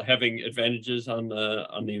trucks, while having advantages on the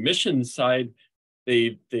emissions side,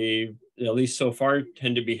 they at least so far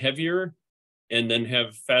tend to be heavier and then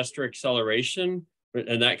have faster acceleration,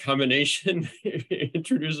 and that combination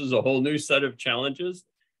introduces a whole new set of challenges.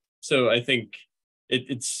 So I think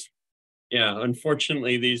it's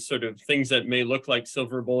unfortunately, these sort of things that may look like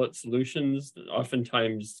silver bullet solutions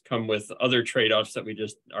oftentimes come with other trade-offs that we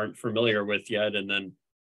just aren't familiar with yet. And then,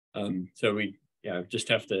 so we just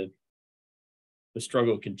have to, the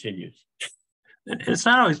struggle continues. It's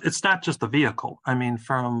not just the vehicle. I mean,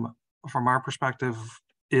 from our perspective,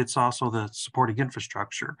 it's also the supporting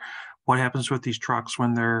infrastructure. What happens with these trucks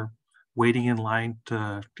when they're waiting in line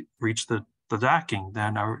to reach the docking?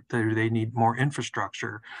 Then they need more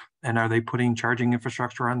infrastructure, and are they putting charging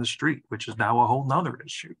infrastructure on the street, which is now a whole nother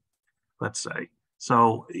issue, let's say.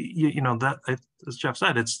 So that, as Jeff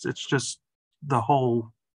said, it's just the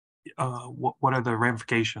whole what are the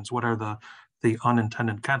ramifications, what are the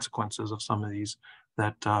unintended consequences of some of these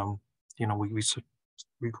that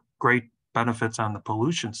we great benefits on the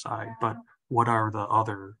pollution side, but what are the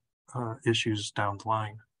other issues down the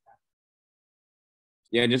line?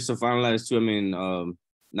 Yeah, just to finalize too, I mean,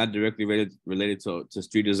 not directly related to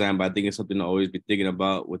street design, but I think it's something to always be thinking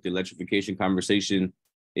about with the electrification conversation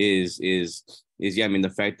is I mean, the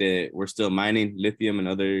fact that we're still mining lithium and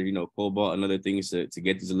other, cobalt and other things to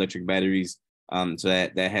get these electric batteries. So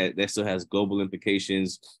that still has global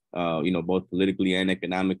implications, both politically and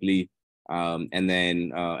economically. And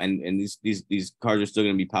then these cars are still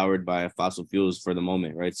going to be powered by fossil fuels for the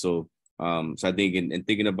moment, right? So I think in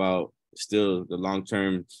thinking about still the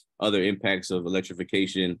long-term other impacts of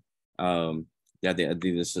electrification, I think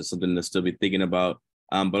this is something to still be thinking about.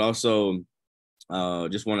 But also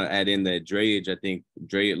just want to add in that drayage. I think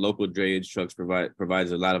local drayage trucks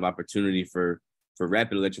provides a lot of opportunity for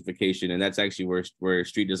rapid electrification, and that's actually where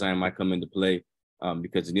street design might come into play.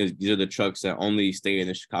 because these are the trucks that only stay in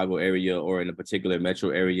the Chicago area or in a particular metro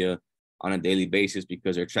area on a daily basis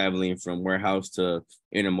because they're traveling from warehouse to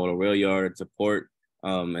intermodal rail yard to port,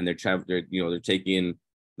 and they're taking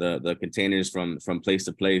the containers from place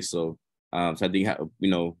to place. So I think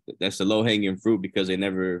that's the low hanging fruit because they're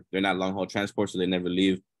not long haul transport, so they never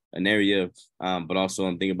leave an area. But also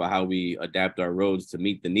I'm thinking about how we adapt our roads to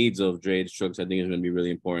meet the needs of drayage trucks. I think is going to be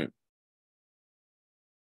really important.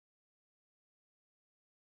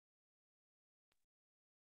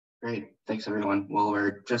 Great, thanks everyone. Well,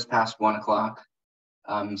 we're just past 1 o'clock.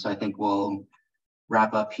 So I think we'll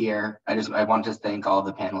wrap up here. I want to thank all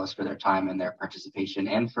the panelists for their time and their participation,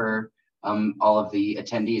 and for all of the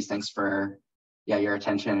attendees. Thanks for your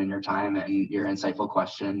attention and your time and your insightful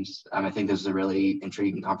questions. I think this is a really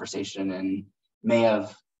intriguing conversation and may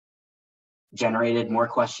have generated more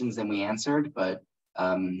questions than we answered, but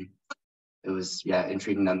it was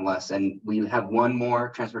intriguing nonetheless. And we have one more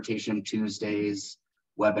Transportation Tuesdays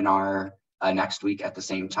webinar next week at the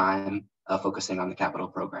same time, focusing on the capital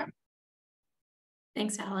program.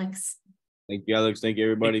 Thanks, Alex. Thank you, Alex. Thank you,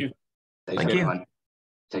 everybody. Thank you. Thanks, everyone.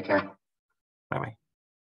 Take care. Bye-bye.